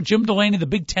next year. Jim Delaney, the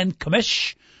Big Ten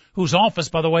commish, whose office,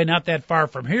 by the way, not that far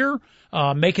from here,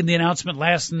 making the announcement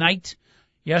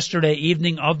yesterday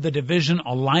evening, of the division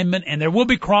alignment. And there will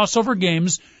be crossover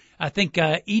games. I think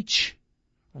each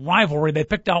rivalry, they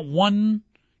picked out one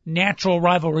natural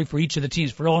rivalry for each of the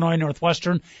teams. For Illinois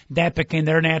Northwestern, that became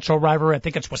their natural rivalry. I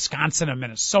think it's Wisconsin and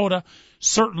Minnesota.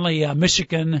 Certainly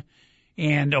Michigan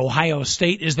and Ohio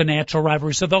State is the natural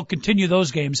rivalry. So they'll continue those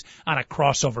games on a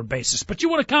crossover basis. But you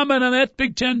want to comment on that,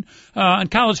 Big Ten and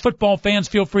college football fans,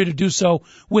 feel free to do so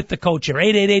with the coach here.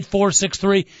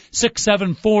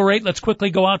 888-463-6748. Let's quickly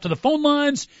go out to the phone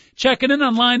lines. Checking in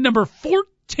on line number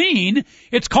 14.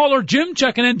 It's caller Jim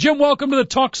checking in. Jim, welcome to the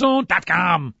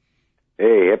TalkZone.com.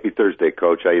 Hey, happy Thursday,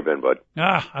 Coach. How you been, bud?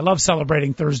 I love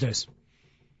celebrating Thursdays.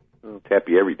 Well, it's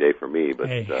happy every day for me. But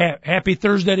hey, happy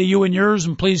Thursday to you and yours,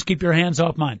 and please keep your hands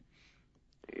off mine.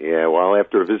 Yeah, well,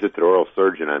 after a visit to the oral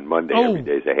surgeon on Monday, every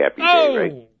day's a happy day,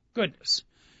 right? Oh, goodness.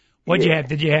 What'd you have?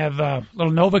 Did you have a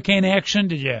little Novocaine action?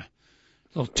 Did you a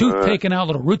little tooth taken out, a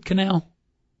little root canal?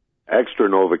 Extra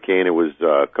Novocaine. It was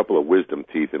a couple of wisdom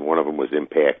teeth, and one of them was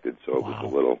impacted, so it was a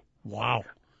little. Wow.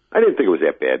 I didn't think it was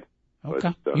that bad.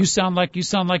 Okay. But, you sound like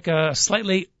a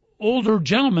slightly older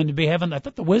gentleman to be having. I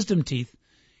thought the wisdom teeth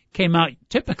came out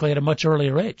typically at a much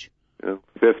earlier age.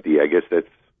 50, I guess that's.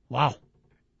 Wow.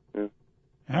 Yeah.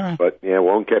 All right. But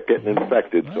one kept getting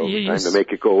infected, so time to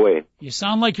make it go away. You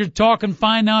sound like you're talking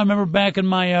fine now. I remember back in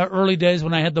my early days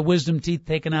when I had the wisdom teeth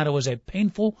taken out, it was a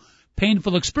painful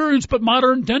experience. But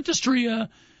modern dentistry, Jim,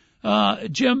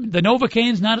 the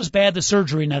Novocaine's not as bad, the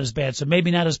surgery not as bad, so maybe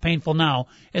not as painful now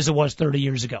as it was 30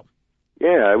 years ago.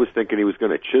 Yeah, I was thinking he was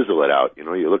going to chisel it out. You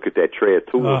know, you look at that tray of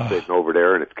tools sitting over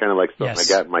there, and it's kind of like something I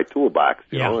got in my toolbox,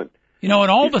 you know. And in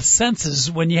all the senses,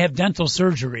 when you have dental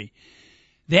surgery,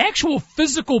 The actual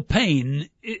physical pain,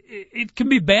 it can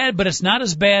be bad, but it's not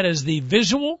as bad as the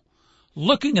visual,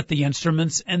 looking at the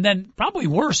instruments, and then probably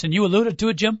worse, and you alluded to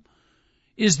it, Jim,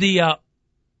 is the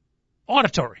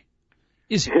auditory,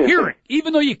 is hearing.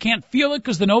 Even though you can't feel it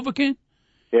because the Novocaine,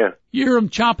 Yeah. you hear them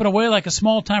chopping away like a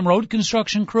small-time road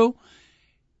construction crew.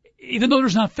 Even though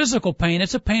there's not physical pain,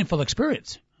 it's a painful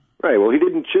experience. Right. Well, he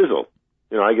didn't chisel.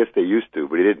 You know, I guess they used to,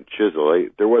 but he didn't chisel.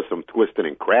 There was some twisting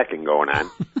and cracking going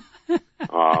on.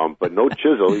 But no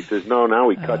chisel. He says, no, now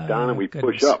we cut down and we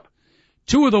push up.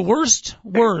 Two of the worst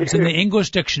words in the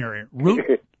English dictionary,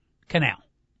 root canal.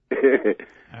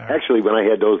 Actually, when I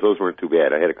had those weren't too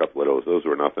bad. I had a couple of those. Those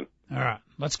were nothing. All right.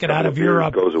 Let's get out of your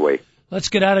goes away. Let's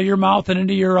get out of your mouth and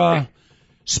into your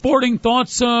sporting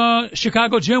thoughts.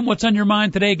 Chicago Jim, what's on your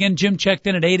mind today? Again, Jim checked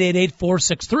in at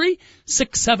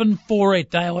 888-463-6748.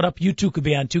 Dial it up. You too could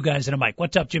be on Two Guys and a Mic.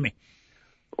 What's up, Jimmy?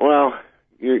 Well,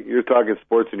 you're talking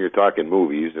sports and you're talking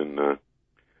movies, and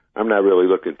I'm not really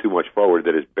looking too much forward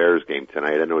to this Bears game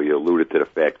tonight. I know you alluded to the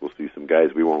fact we'll see some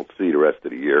guys we won't see the rest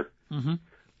of the year. Mm-hmm.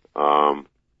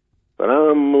 But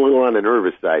I'm a little on the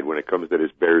nervous side when it comes to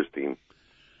this Bears team.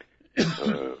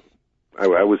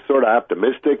 I was sort of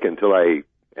optimistic until I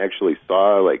actually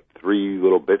saw like 3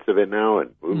 little bits of it now,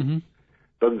 and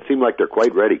doesn't seem like they're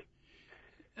quite ready.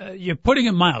 You're putting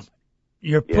it mild.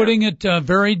 You're putting it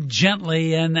very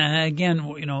gently, and again,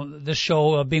 you know, this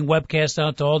show being webcast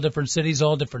out to all different cities,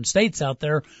 all different states out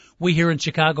there. We here in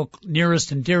Chicago,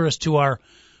 nearest and dearest to our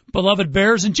beloved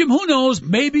Bears. And Jim, who knows,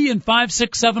 maybe in 5,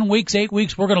 6, 7 weeks, 8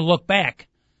 weeks, we're going to look back.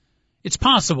 It's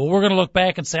possible. We're going to look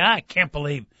back and say, I can't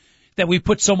believe that we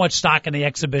put so much stock in the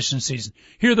exhibition season.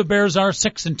 Here the Bears are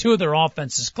 6-2. Their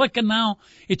offense is clicking now.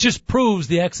 It just proves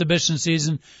the exhibition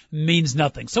season means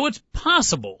nothing. So it's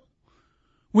possible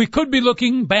we could be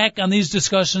looking back on these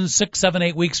discussions 6, 7,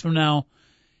 8 weeks from now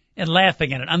and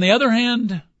laughing at it. On the other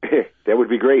hand, that would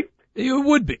be great. It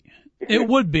would be. It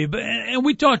would be. And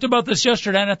we talked about this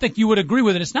yesterday, and I think you would agree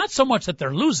with it. It's not so much that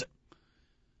they're losing.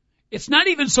 It's not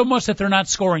even so much that they're not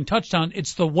scoring touchdowns.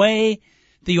 It's the way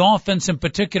the offense in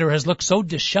particular has looked so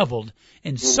disheveled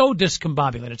and so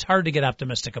discombobulated. It's hard to get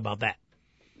optimistic about that.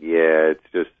 Yeah, it's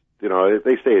just, you know,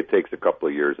 they say it takes a couple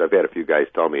of years. I've had a few guys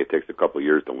tell me it takes a couple of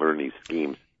years to learn these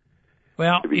schemes.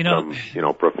 Well, to become,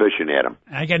 proficient at them.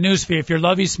 I got news for you. If you're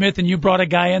Lovie Smith and you brought a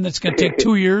guy in that's going to take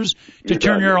 2 years to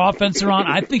turn your offense around,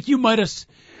 I think you might have.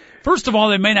 First of all,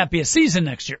 there may not be a season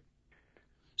next year.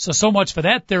 So much for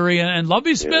that theory. And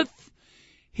Lovie Smith,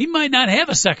 he might not have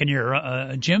a second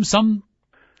year, Jim. Some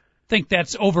think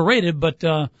that's overrated, but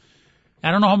I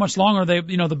don't know how much longer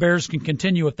the Bears can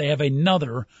continue if they have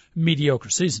another mediocre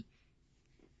season.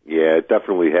 Yeah, it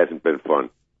definitely hasn't been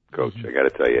fun, Coach. I got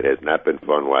to tell you, it has not been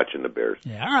fun watching the Bears.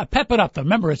 Yeah, all right, pep it up, though.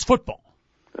 Remember, it's football.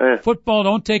 Football,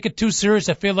 don't take it too serious.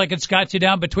 I feel like it's got you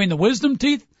down between the wisdom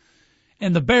teeth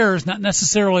and the Bears, not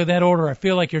necessarily that order. I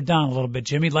feel like you're down a little bit,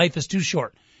 Jimmy. Life is too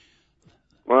short.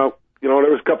 Well, there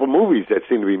was a couple movies that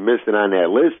seem to be missing on that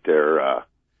list there.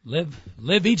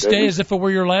 Live each day as if it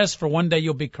were your last, for one day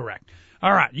you'll be correct.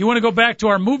 All right, you want to go back to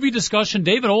our movie discussion?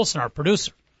 David Olson, our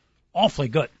producer, awfully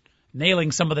good,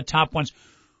 nailing some of the top ones.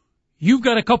 You've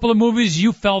got a couple of movies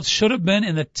you felt should have been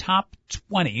in the top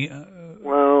 20.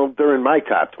 Well, they're in my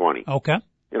top 20. Okay.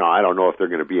 I don't know if they're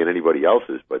going to be in anybody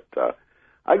else's, but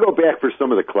I go back for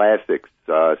some of the classics,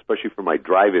 especially for my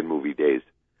drive-in movie days.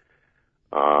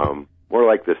 More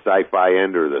like the sci-fi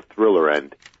end or the thriller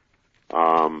end.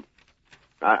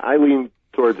 I lean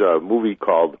towards a movie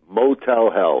called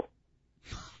Motel Hell.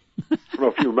 I don't know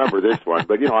if you remember this one,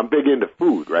 but, I'm big into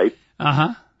food, right?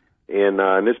 Uh-huh. And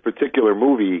in this particular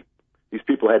movie, these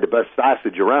people had the best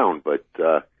sausage around, but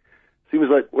seems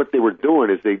like what they were doing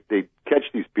is they'd catch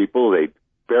these people, they'd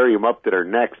bury them up to their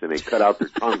necks, and they'd cut out their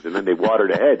tongues, and then they'd water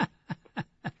the head.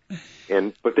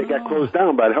 But they got closed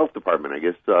down by the health department. I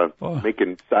guess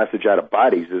making sausage out of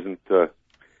bodies isn't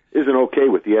okay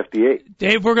with the FDA.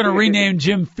 Dave, we're going to rename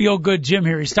Jim Feel Good Jim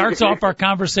here. He starts off our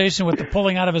conversation with the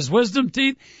pulling out of his wisdom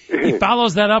teeth. He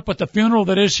follows that up with the funeral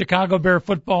that is Chicago Bear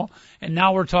football. And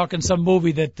now we're talking some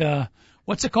movie that,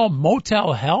 what's it called?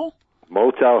 Motel Hell?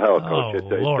 Motel Hell, Coach.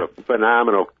 It's a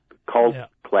phenomenal cult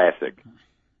classic.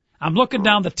 I'm looking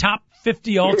down the top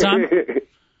 50 all time,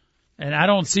 and I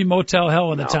don't see Motel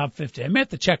Hell in the top 50. I may have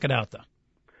to check it out, though.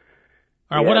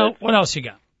 All right, what else you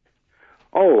got?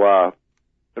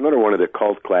 Another one of the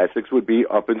cult classics would be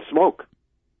Up in Smoke.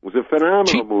 It was a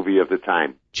phenomenal movie of the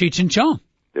time. Cheech and Chong.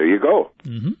 There you go.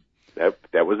 Mm-hmm.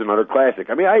 That was another classic.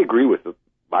 I mean, I agree with a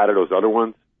lot of those other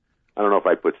ones. I don't know if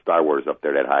I'd put Star Wars up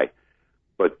there that high.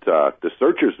 But The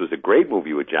Searchers was a great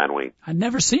movie with John Wayne. I've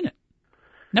never seen it.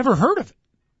 Never heard of it.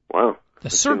 Wow. The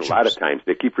Searchers. A lot of times.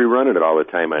 They keep rerunning it all the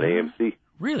time on AMC.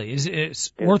 Really?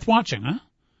 It's worth watching, huh?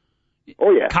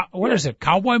 Oh, yeah. What is it,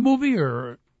 cowboy movie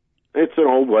or? It's an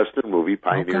old Western movie,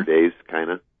 pioneer days,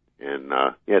 kind of. And,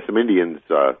 some Indians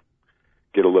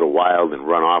get a little wild and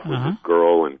run off with this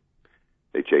girl, and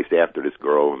they chase after this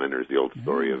girl, and then there's the old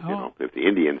story of, if the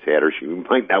Indians had her, she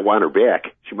might not want her back.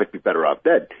 She might be better off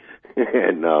dead.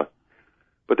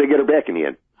 But they get her back in the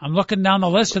end. I'm looking down the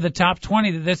list of the top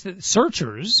 20. The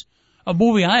Searchers, a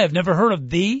movie I have never heard of,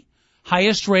 the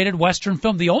highest-rated Western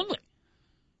film, the only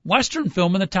Western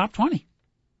film in the top 20.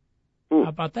 How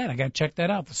about that? I got to check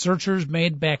that out. The Searchers,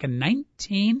 made back in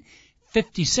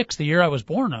 1956, the year I was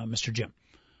born, Mr. Jim.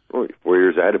 Oh, you're 4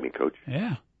 years ahead of me, Coach.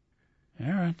 Yeah.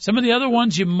 All right. Some of the other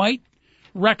ones you might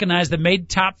recognize that made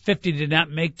top 50 did not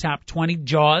make top 20.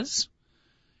 Jaws,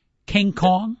 King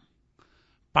Kong,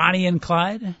 Bonnie and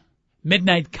Clyde,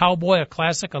 Midnight Cowboy, a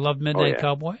classic. I love Midnight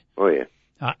Cowboy. Oh,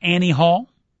 yeah. Annie Hall,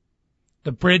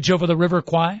 The Bridge Over the River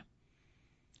Kwai,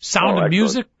 Sound of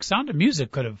Music. Sound of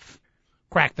Music could have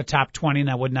cracked the top 20, and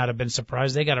I would not have been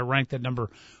surprised. They got it ranked at number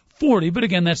 40, but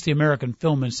again, that's the American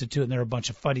Film Institute, and they're a bunch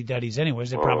of fuddy-duddies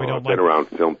anyways. They probably don't like it. I've been around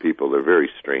film people. They're very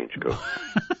strange, Coach.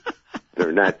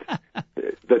 They're not.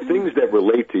 The things that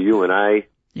relate to you and I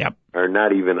are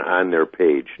not even on their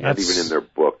page, not even in their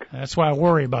book. That's why I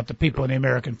worry about the people in the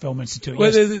American Film Institute.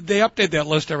 Well, they update that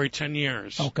list every 10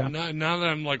 years. Okay. Now that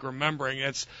I'm, remembering,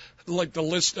 it's like the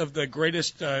list of the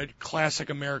greatest classic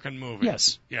American movies.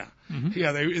 Yes. Yeah. Mm-hmm.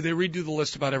 Yeah, they redo the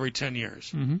list about every 10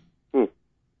 years. Mm-hmm.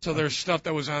 So there's stuff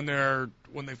that was on there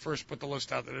when they first put the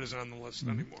list out that isn't on the list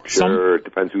anymore. Sure, it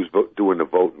depends who's doing the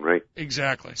voting, right?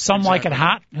 Exactly. Some Like It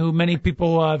Hot, who many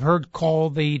people I've heard call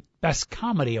the best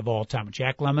comedy of all time.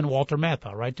 Jack Lemmon, Walter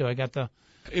Matthau, right? Do I got the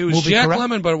It was movie Jack correct?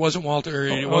 Lemmon, but it wasn't Walter.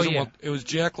 It wasn't. yeah. It was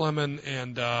Jack Lemmon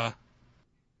and.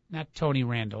 Not Tony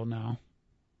Randall, no.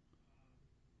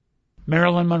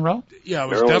 Marilyn Monroe? Yeah, it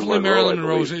was definitely Marilyn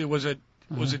Monroe. Was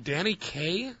it Danny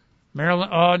Kaye? Marilyn?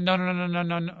 Oh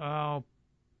no.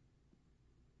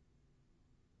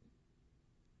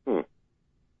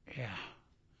 Yeah.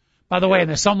 By the way, in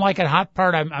the Some Like It Hot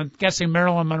part, I'm guessing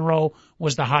Marilyn Monroe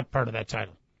was the hot part of that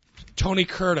title. Tony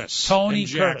Curtis. Tony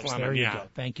Curtis. There you go.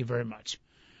 Thank you very much.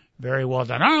 Very well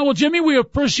done. All right, well, Jimmy, we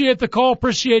appreciate the call.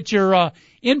 Appreciate your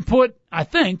input, I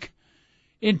think,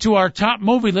 into our top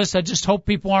movie list. I just hope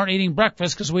people aren't eating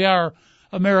breakfast because we are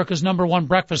America's #1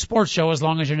 breakfast sports show as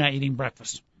long as you're not eating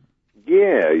breakfast.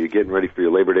 Yeah, you're getting ready for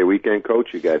your Labor Day weekend, Coach?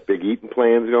 You got big eating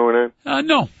plans going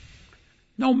on?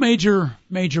 No major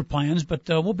plans, but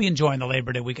we'll be enjoying the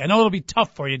Labor Day week. I know it'll be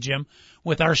tough for you, Jim,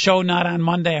 with our show not on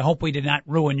Monday. I hope we did not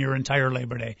ruin your entire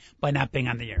Labor Day by not being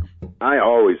on the air. I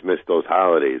always miss those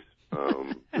holidays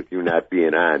with you not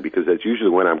being on because that's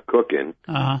usually when I'm cooking.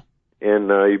 And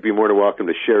you'd be more than welcome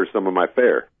to share some of my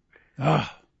fare. Of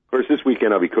course, this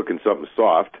weekend I'll be cooking something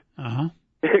soft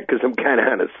because I'm kind of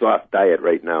on a soft diet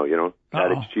right now,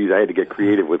 cottage cheese. I had to get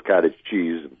creative with cottage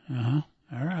cheese. All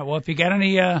right. Well, if you got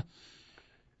any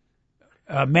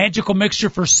magical mixture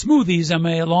for smoothies, I'm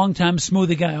a long-time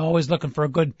smoothie guy, always looking for a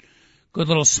good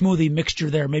little smoothie mixture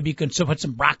there. Maybe you can put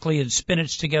some broccoli and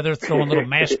spinach together, throw a little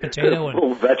mashed potato. And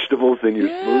little vegetables in your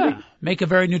smoothie. Make a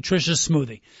very nutritious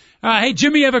smoothie. Hey,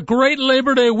 Jimmy, have a great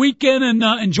Labor Day weekend and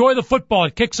enjoy the football.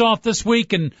 It kicks off this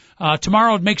week, and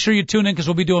tomorrow make sure you tune in because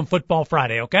we'll be doing football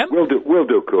Friday, okay? We'll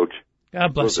do, Coach.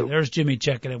 God bless you. There's Jimmy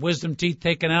checking it. Wisdom teeth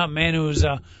taken out. Man who's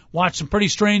watched some pretty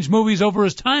strange movies over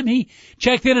his time. He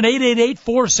checked in at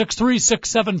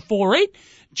 888-463-6748.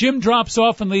 Jim drops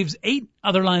off and leaves 8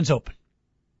 other lines open.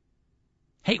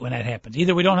 Hate when that happens.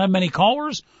 Either we don't have many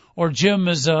callers or Jim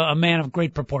is a man of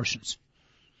great proportions.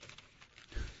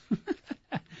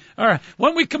 All right.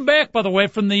 When we come back, by the way,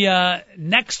 from the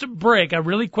next break,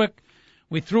 really quick,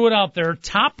 we threw it out there,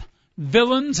 top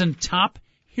villains and top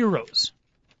heroes.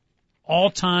 All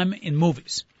time in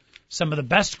movies. Some of the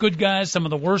best good guys, some of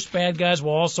the worst bad guys.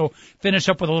 We'll also finish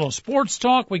up with a little sports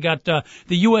talk. We got the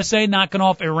USA knocking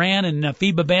off Iran and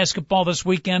FIBA basketball this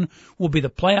weekend. Will be the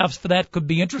playoffs for that. Could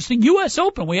be interesting. U.S.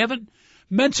 Open. We haven't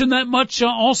mentioned that much.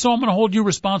 Also, I'm going to hold you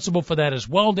responsible for that as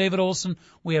well, David Olson.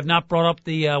 We have not brought up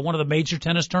the one of the major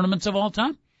tennis tournaments of all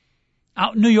time.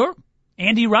 Out in New York,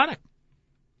 Andy Roddick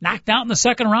knocked out in the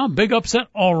second round. Big upset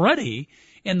already.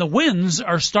 And the winds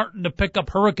are starting to pick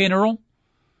up Hurricane Earl.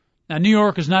 Now, New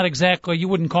York is not exactly, you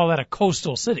wouldn't call that a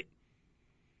coastal city.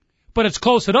 But it's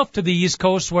close enough to the East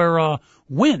Coast where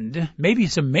wind, maybe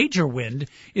some major wind,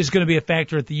 is going to be a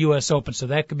factor at the U.S. Open. So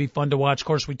that could be fun to watch. Of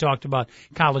course, we talked about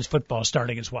college football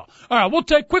starting as well. All right, we'll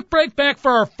take a quick break back for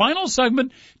our final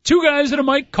segment. 2 guys and a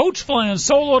mic. Coach flying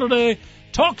solo today.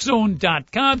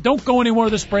 TalkZone.com. Don't go anywhere.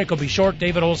 This break will be short.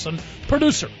 David Olson,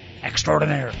 producer,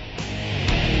 extraordinaire.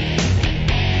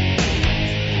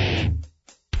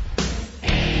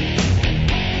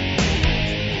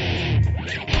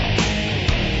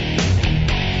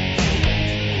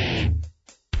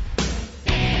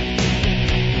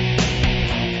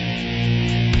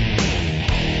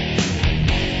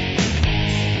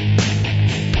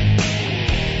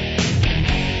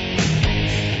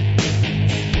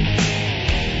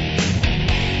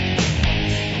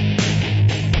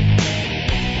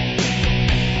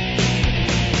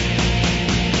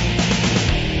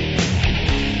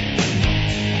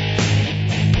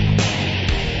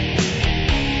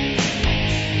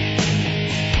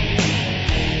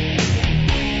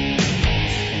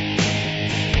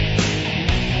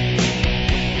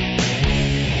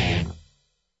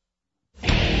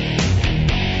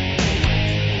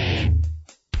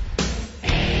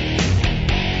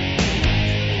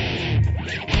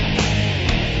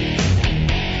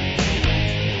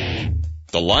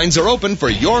 The lines are open for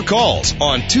your calls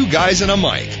on Two Guys and a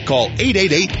Mic. Call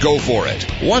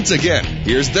 888-GO-FOR-IT. Once again,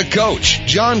 here's the coach,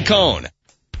 John Cone.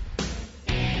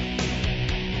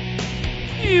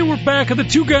 Hey, we're back at the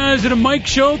Two Guys and a Mic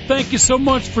show. Thank you so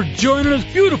much for joining us.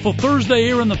 Beautiful Thursday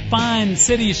here in the fine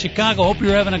city of Chicago. Hope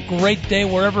you're having a great day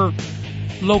wherever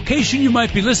location you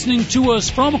might be listening to us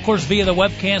from. Of course, via the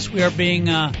webcast, we are being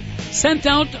sent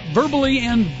out verbally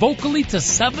and vocally to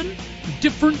 7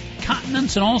 different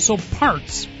continents and also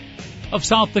parts of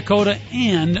South Dakota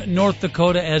and North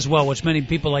Dakota as well, which many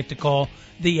people like to call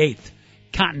the 8th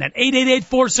continent.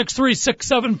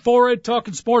 888-463-6748,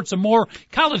 talking sports and more.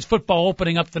 College football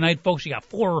opening up tonight, folks. You got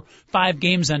 4 or 5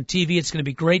 games on TV. It's going to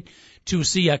be great to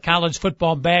see college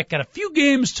football back. Got a few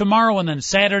games tomorrow, and then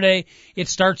Saturday it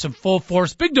starts in full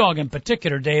force. Big Dog in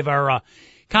particular, Dave, our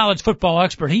college football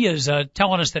expert, he is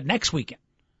telling us that next weekend,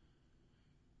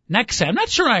 I'm not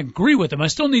sure I agree with him. I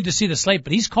still need to see the slate,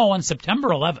 but he's calling September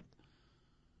 11th.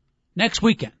 Next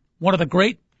weekend. One of the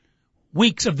great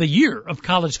weeks of the year of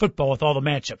college football with all the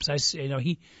matchups.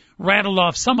 He rattled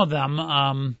off some of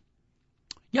them,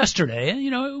 yesterday.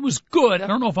 It was good. I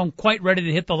don't know if I'm quite ready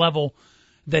to hit the level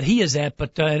that he is at,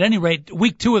 but at any rate,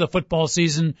 week 2 of the football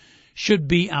season should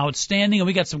be outstanding. And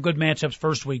we got some good matchups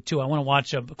first week too. I want to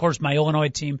watch, of course, my Illinois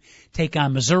team take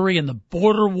on Missouri in the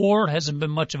border war. It hasn't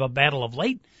been much of a battle of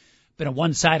late. Been a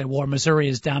one-sided war. Missouri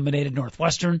has dominated.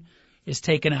 Northwestern is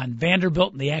taking on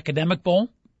Vanderbilt in the Academic Bowl.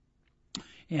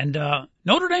 And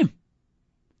Notre Dame.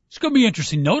 It's going to be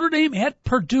interesting. Notre Dame at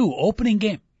Purdue, opening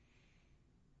game.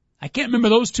 I can't remember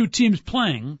those two teams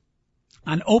playing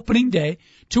on opening day.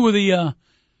 Two of the,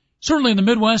 certainly in the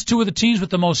Midwest, two of the teams with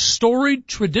the most storied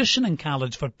tradition in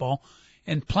college football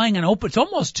and playing on open. It's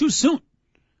almost too soon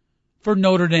for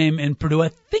Notre Dame and Purdue. I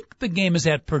think the game is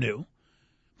at Purdue.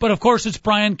 But, of course, it's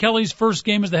Brian Kelly's first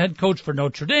game as the head coach for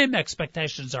Notre Dame.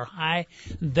 Expectations are high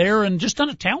there, and just on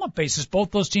a talent basis,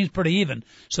 both those teams pretty even.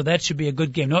 So that should be a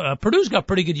good game. Purdue's got a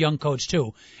pretty good young coach,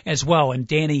 too, as well, and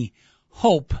Danny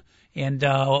Hope. And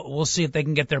we'll see if they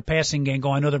can get their passing game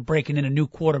going. I know they're breaking in a new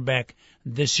quarterback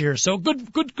this year. So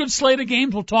good slate of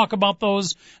games. We'll talk about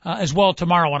those as well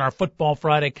tomorrow on our Football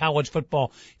Friday, college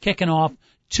football kicking off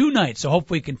tonight. So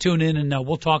hopefully you can tune in, and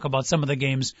we'll talk about some of the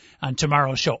games on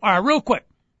tomorrow's show. All right, real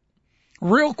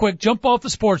quick, jump off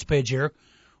the sports page here.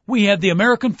 We have the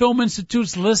American Film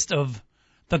Institute's list of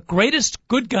the greatest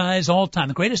good guys all time,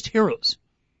 the greatest heroes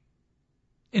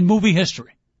in movie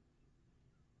history.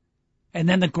 And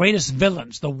then the greatest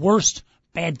villains, the worst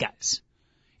bad guys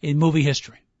in movie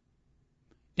history.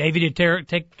 David, you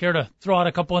take care to throw out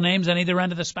a couple of names on either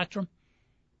end of the spectrum?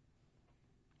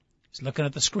 He's looking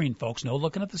at the screen, folks. No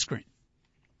looking at the screen.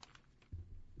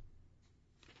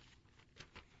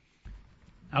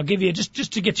 I'll give you,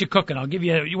 just to get you cooking, I'll give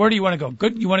you, where do you want to go?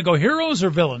 You want to go heroes or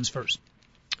villains first?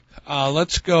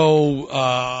 Let's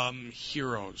go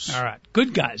heroes. All right.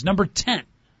 Good guys. Number 10.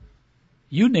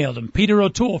 You nailed him. Peter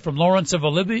O'Toole from Lawrence of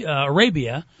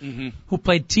Arabia, who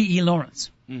played T.E.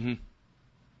 Lawrence. Mm-hmm.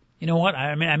 You know what?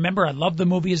 I remember I loved the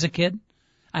movie as a kid.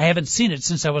 I haven't seen it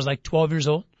since I was like 12 years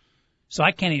old. So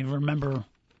I can't even remember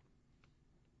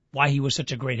why he was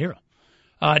such a great hero.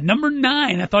 Number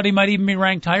 9, I thought he might even be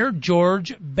ranked higher,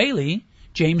 George Bailey,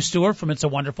 James Stewart from It's a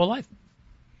Wonderful Life.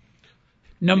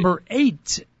 Number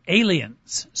 8,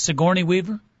 Aliens, Sigourney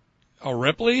Weaver. Oh,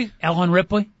 Ripley? Ellen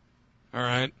Ripley. All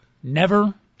right.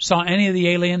 Never saw any of the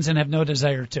aliens and have no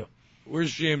desire to.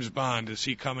 Where's James Bond? Is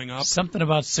he coming up? Something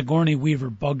about Sigourney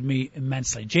Weaver bugged me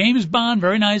immensely. James Bond,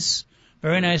 very nice.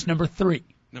 Very nice. Number 3.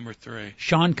 Number 3.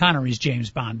 Sean Connery's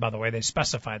James Bond, by the way. They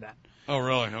specify that. Oh,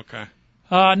 really? Okay.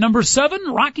 Number 7,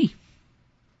 Rocky.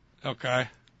 Okay.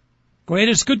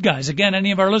 Greatest good guys. Again,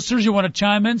 any of our listeners, you want to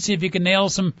chime in, see if you can nail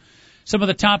some some of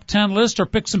the top 10 lists or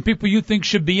pick some people you think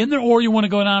should be in there, or you want to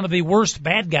go down to the worst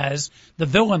bad guys, the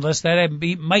villain list, that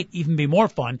might even be more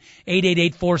fun.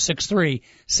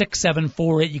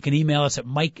 888-463-6748. You can email us at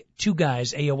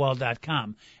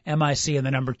Mike2Guys@AOL.com. M-I-C and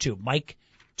the number 2.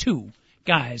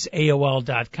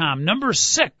 Mike2Guys@AOL.com. Number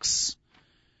 6,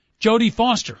 Jodie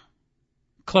Foster.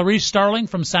 Clarice Starling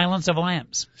from Silence of the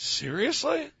Lambs.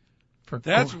 Seriously?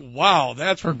 That's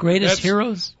her greatest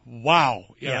heroes. Wow.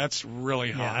 Yeah, that's really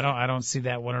high. Yeah, I don't see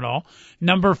that one at all.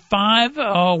 Number 5,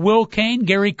 Will Kane,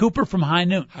 Gary Cooper from High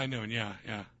Noon. High Noon, yeah.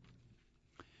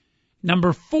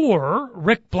 Number 4,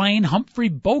 Rick Blaine, Humphrey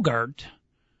Bogart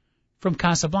from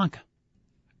Casablanca.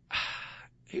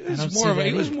 He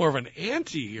was more of an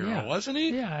anti-hero, wasn't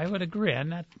he? Yeah, I would agree.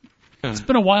 It's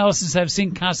been a while since I've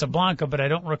seen Casablanca, but I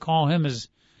don't recall him as.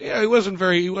 Yeah, he wasn't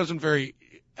very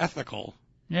ethical.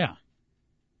 Yeah.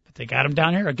 But they got him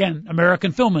down here. Again,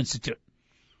 American Film Institute.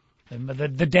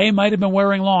 The day might have been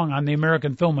wearing long on the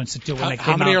American Film Institute when they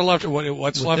came out. How many are left?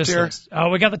 What's left here?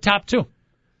 We got the top 2.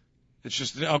 It's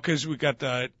just, because we got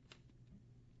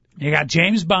You got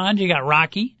James Bond, you got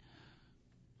Rocky,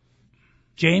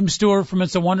 James Stewart from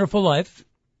It's a Wonderful Life.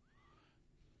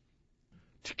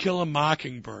 To Kill a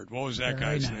Mockingbird. What was that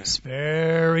guy's name?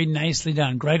 Very nicely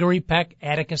done. Gregory Peck,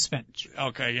 Atticus Finch.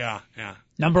 Okay, yeah.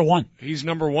 Number 1. He's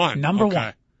number 1. Number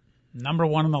 1. Number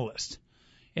 1 on the list.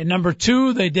 And number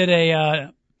 2, they did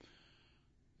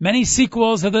many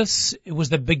sequels of this. It was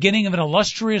the beginning of an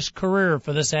illustrious career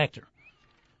for this actor.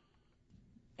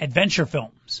 Adventure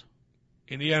films.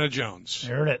 Indiana Jones.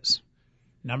 There it is.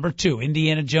 Number 2,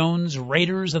 Indiana Jones,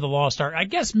 Raiders of the Lost Ark. I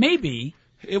guess maybe.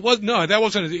 It was, no, that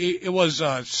wasn't, it was,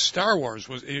 Star Wars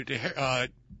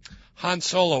Han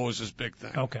Solo was his big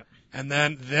thing. Okay. And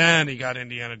then he got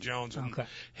Indiana Jones. And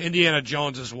Indiana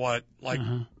Jones is what,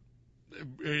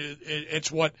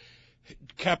 it's what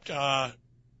kept,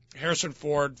 Harrison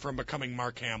Ford from becoming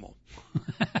Mark Hamill.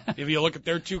 If you look at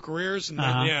their 2 careers, and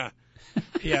then,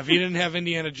 if he didn't have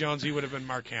Indiana Jones, he would have been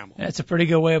Mark Hamill. That's a pretty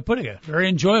good way of putting it. Very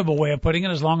enjoyable way of putting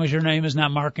it, as long as your name is not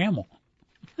Mark Hamill.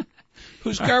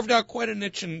 Who's carved out quite a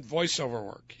niche in voiceover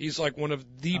work. He's like one of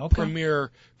the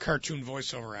premier cartoon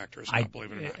voiceover actors,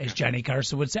 believe it or not. As Johnny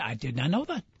Carson would say, I did not know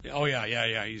that. Oh,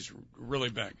 yeah. He's really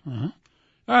big. All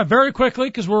right, very quickly,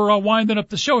 because we're winding up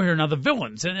the show here now, the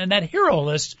villains. And that hero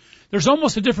list, there's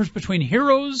almost a difference between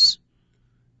heroes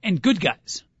and good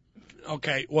guys.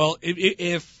 Okay, well,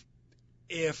 if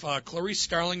Clarice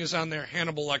Starling is on there,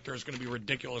 Hannibal Lecter is going to be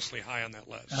ridiculously high on that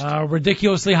list.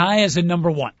 Ridiculously high as in number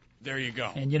 1. There you go.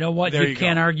 And you know what? You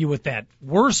can't argue with that.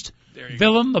 Worst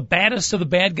villain, the baddest of the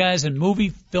bad guys in movie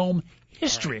film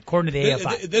history, according to the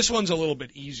AFI. This one's a little bit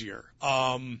easier.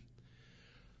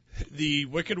 The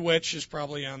Wicked Witch is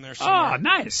probably on there somewhere. Oh,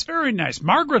 nice. Very nice.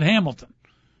 Margaret Hamilton.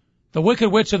 The Wicked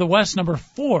Witch of the West, number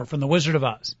 4 from The Wizard of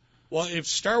Oz. Well, if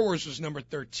Star Wars was number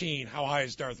 13, how high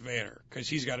is Darth Vader? Because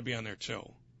he's got to be on there, too.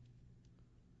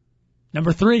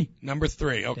 Number 3. Number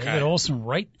 3, okay. David Olsen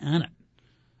right on it.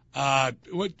 By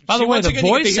the way, the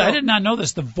voice, I did not know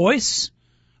this. The voice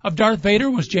of Darth Vader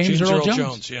was James Earl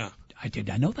Jones. Yeah. I did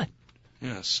not know that.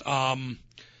 Yes.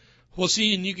 Well,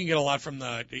 see, and you can get a lot from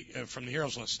the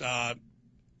heroes list. What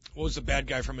was the bad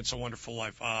guy from It's a Wonderful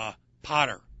Life?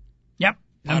 Potter. Yep.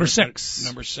 Number 6.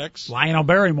 Number 6. Lionel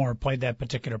Barrymore played that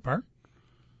particular part.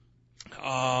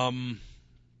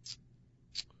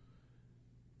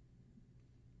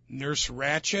 Nurse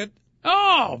Ratched.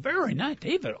 Oh, very nice.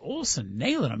 David Olsen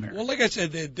nailing them here. Well, like I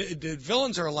said, the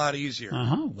villains are a lot easier.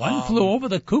 One Flew Over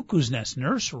the Cuckoo's Nest,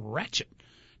 Nurse Ratched.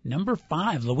 Number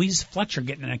 5, Louise Fletcher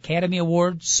getting an Academy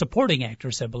Award, supporting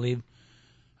actress, I believe.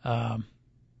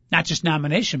 Not just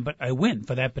nomination, but a win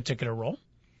for that particular role.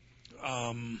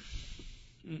 Well,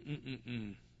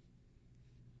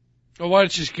 why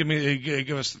don't you just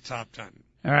give us the top 10?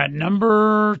 All right,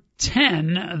 number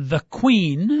 10, The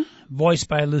Queen, voiced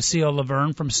by Lucille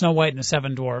Laverne from Snow White and the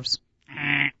Seven Dwarfs.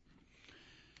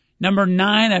 Number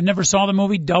 9, I've never saw the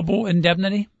movie, Double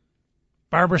Indemnity,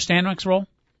 Barbara Stanwyck's role.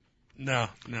 No.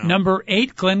 Number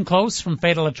 8, Glenn Close from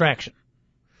Fatal Attraction.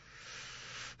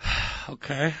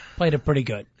 Okay. Played it pretty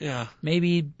good. Yeah.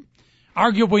 Maybe,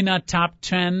 arguably not top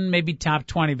 10, maybe top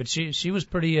 20, but she was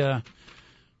pretty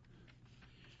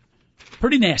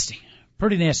nasty.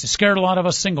 Pretty nasty. Scared a lot of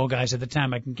us single guys at the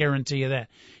time, I can guarantee you that.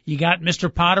 You got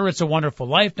Mr. Potter, It's a Wonderful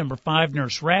Life. Number 5,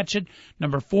 Nurse Ratched.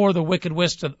 Number 4, The Wicked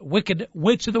Witch of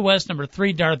the West. Number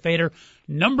 3, Darth Vader.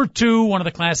 Number 2, one of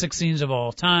the classic scenes of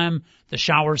all time, the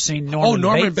shower scene,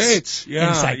 Norman Bates.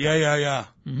 Yeah.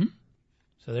 Mm-hmm.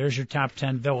 So there's your top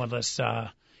 10 villain list.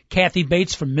 Kathy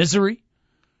Bates from Misery.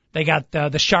 They got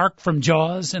the shark from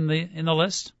Jaws in the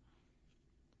list.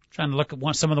 Trying to look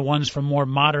at some of the ones from more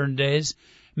modern days.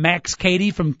 Max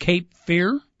Cady from Cape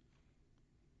Fear.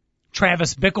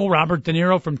 Travis Bickle, Robert De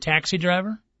Niro from Taxi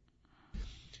Driver.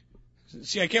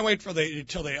 See, I can't wait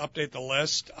until they update the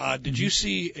list. Did you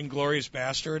see Inglourious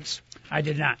Bastards? I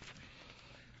did not.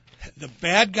 The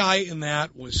bad guy in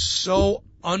that was so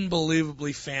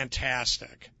unbelievably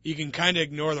fantastic. You can kind of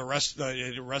ignore the rest of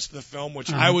the film,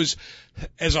 which I was,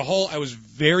 as a whole, I was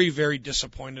very, very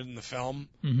disappointed in the film.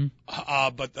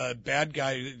 But the bad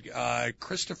guy,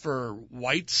 Christopher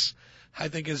Weitz, I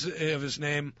think is of his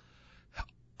name,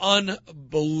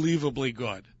 unbelievably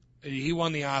good. He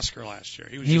won the Oscar last year.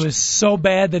 He was so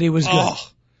bad that he was good.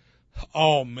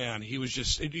 Oh man, he was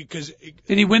just because.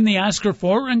 Did he win the Oscar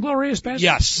for Inglourious Bastards?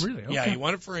 Yes. Really? Okay. Yeah, he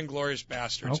won it for Inglourious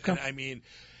Bastards. Okay. And I mean,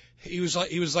 he was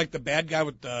like the bad guy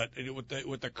with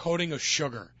the coating of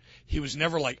sugar. He was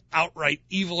never like outright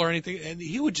evil or anything, and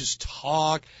he would just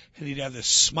talk, and he'd have this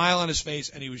smile on his face,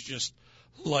 and he was just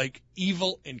like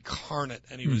evil incarnate,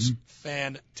 and he was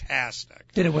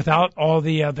fantastic. Did it without all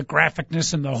the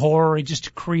graphicness and the horror. He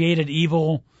just created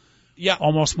evil. Yeah,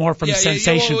 almost more from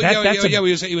sensation. He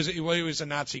was a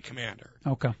Nazi commander.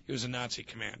 Okay, he was a Nazi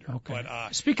commander. Okay.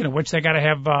 But, speaking of which, they got to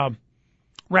have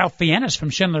Ralph Fiennes from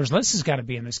Schindler's List has got to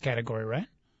be in this category, right?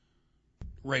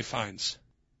 Ray Fiennes.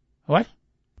 What?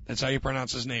 That's how you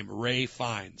pronounce his name, Ray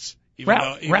Fiennes.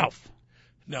 Ralph.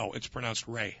 No, it's pronounced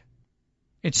Ray.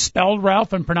 It's spelled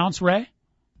Ralph and pronounced Ray?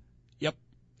 Yep.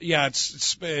 Yeah,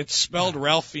 it's spelled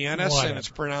Ralph Fiennes, and it's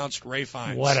pronounced Ray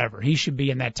Fiennes. Whatever. He should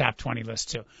be in that top 20 list,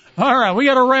 too. All right, we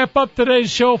got to wrap up today's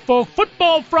show, folks.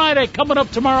 Football Friday coming up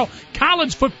tomorrow.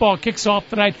 College football kicks off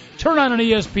tonight. Turn on an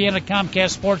ESPN, a Comcast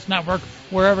Sports Network,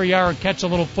 wherever you are, and catch a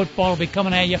little football. It'll be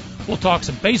coming at you. We'll talk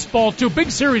some baseball, too.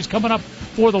 Big series coming up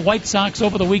for the White Sox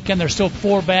over the weekend. They're still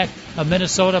 4 back of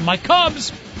Minnesota. My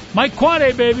Cubs, Mike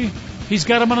Quade, baby. He's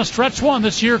got them on a stretch one.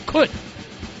 This year could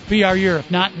be our year.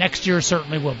 If not, next year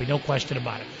certainly will be. No question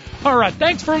about it. All right.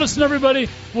 Thanks for listening, everybody.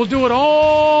 We'll do it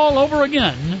all over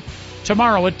again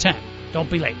tomorrow at 10. Don't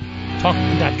be late.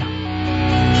 Talk.com.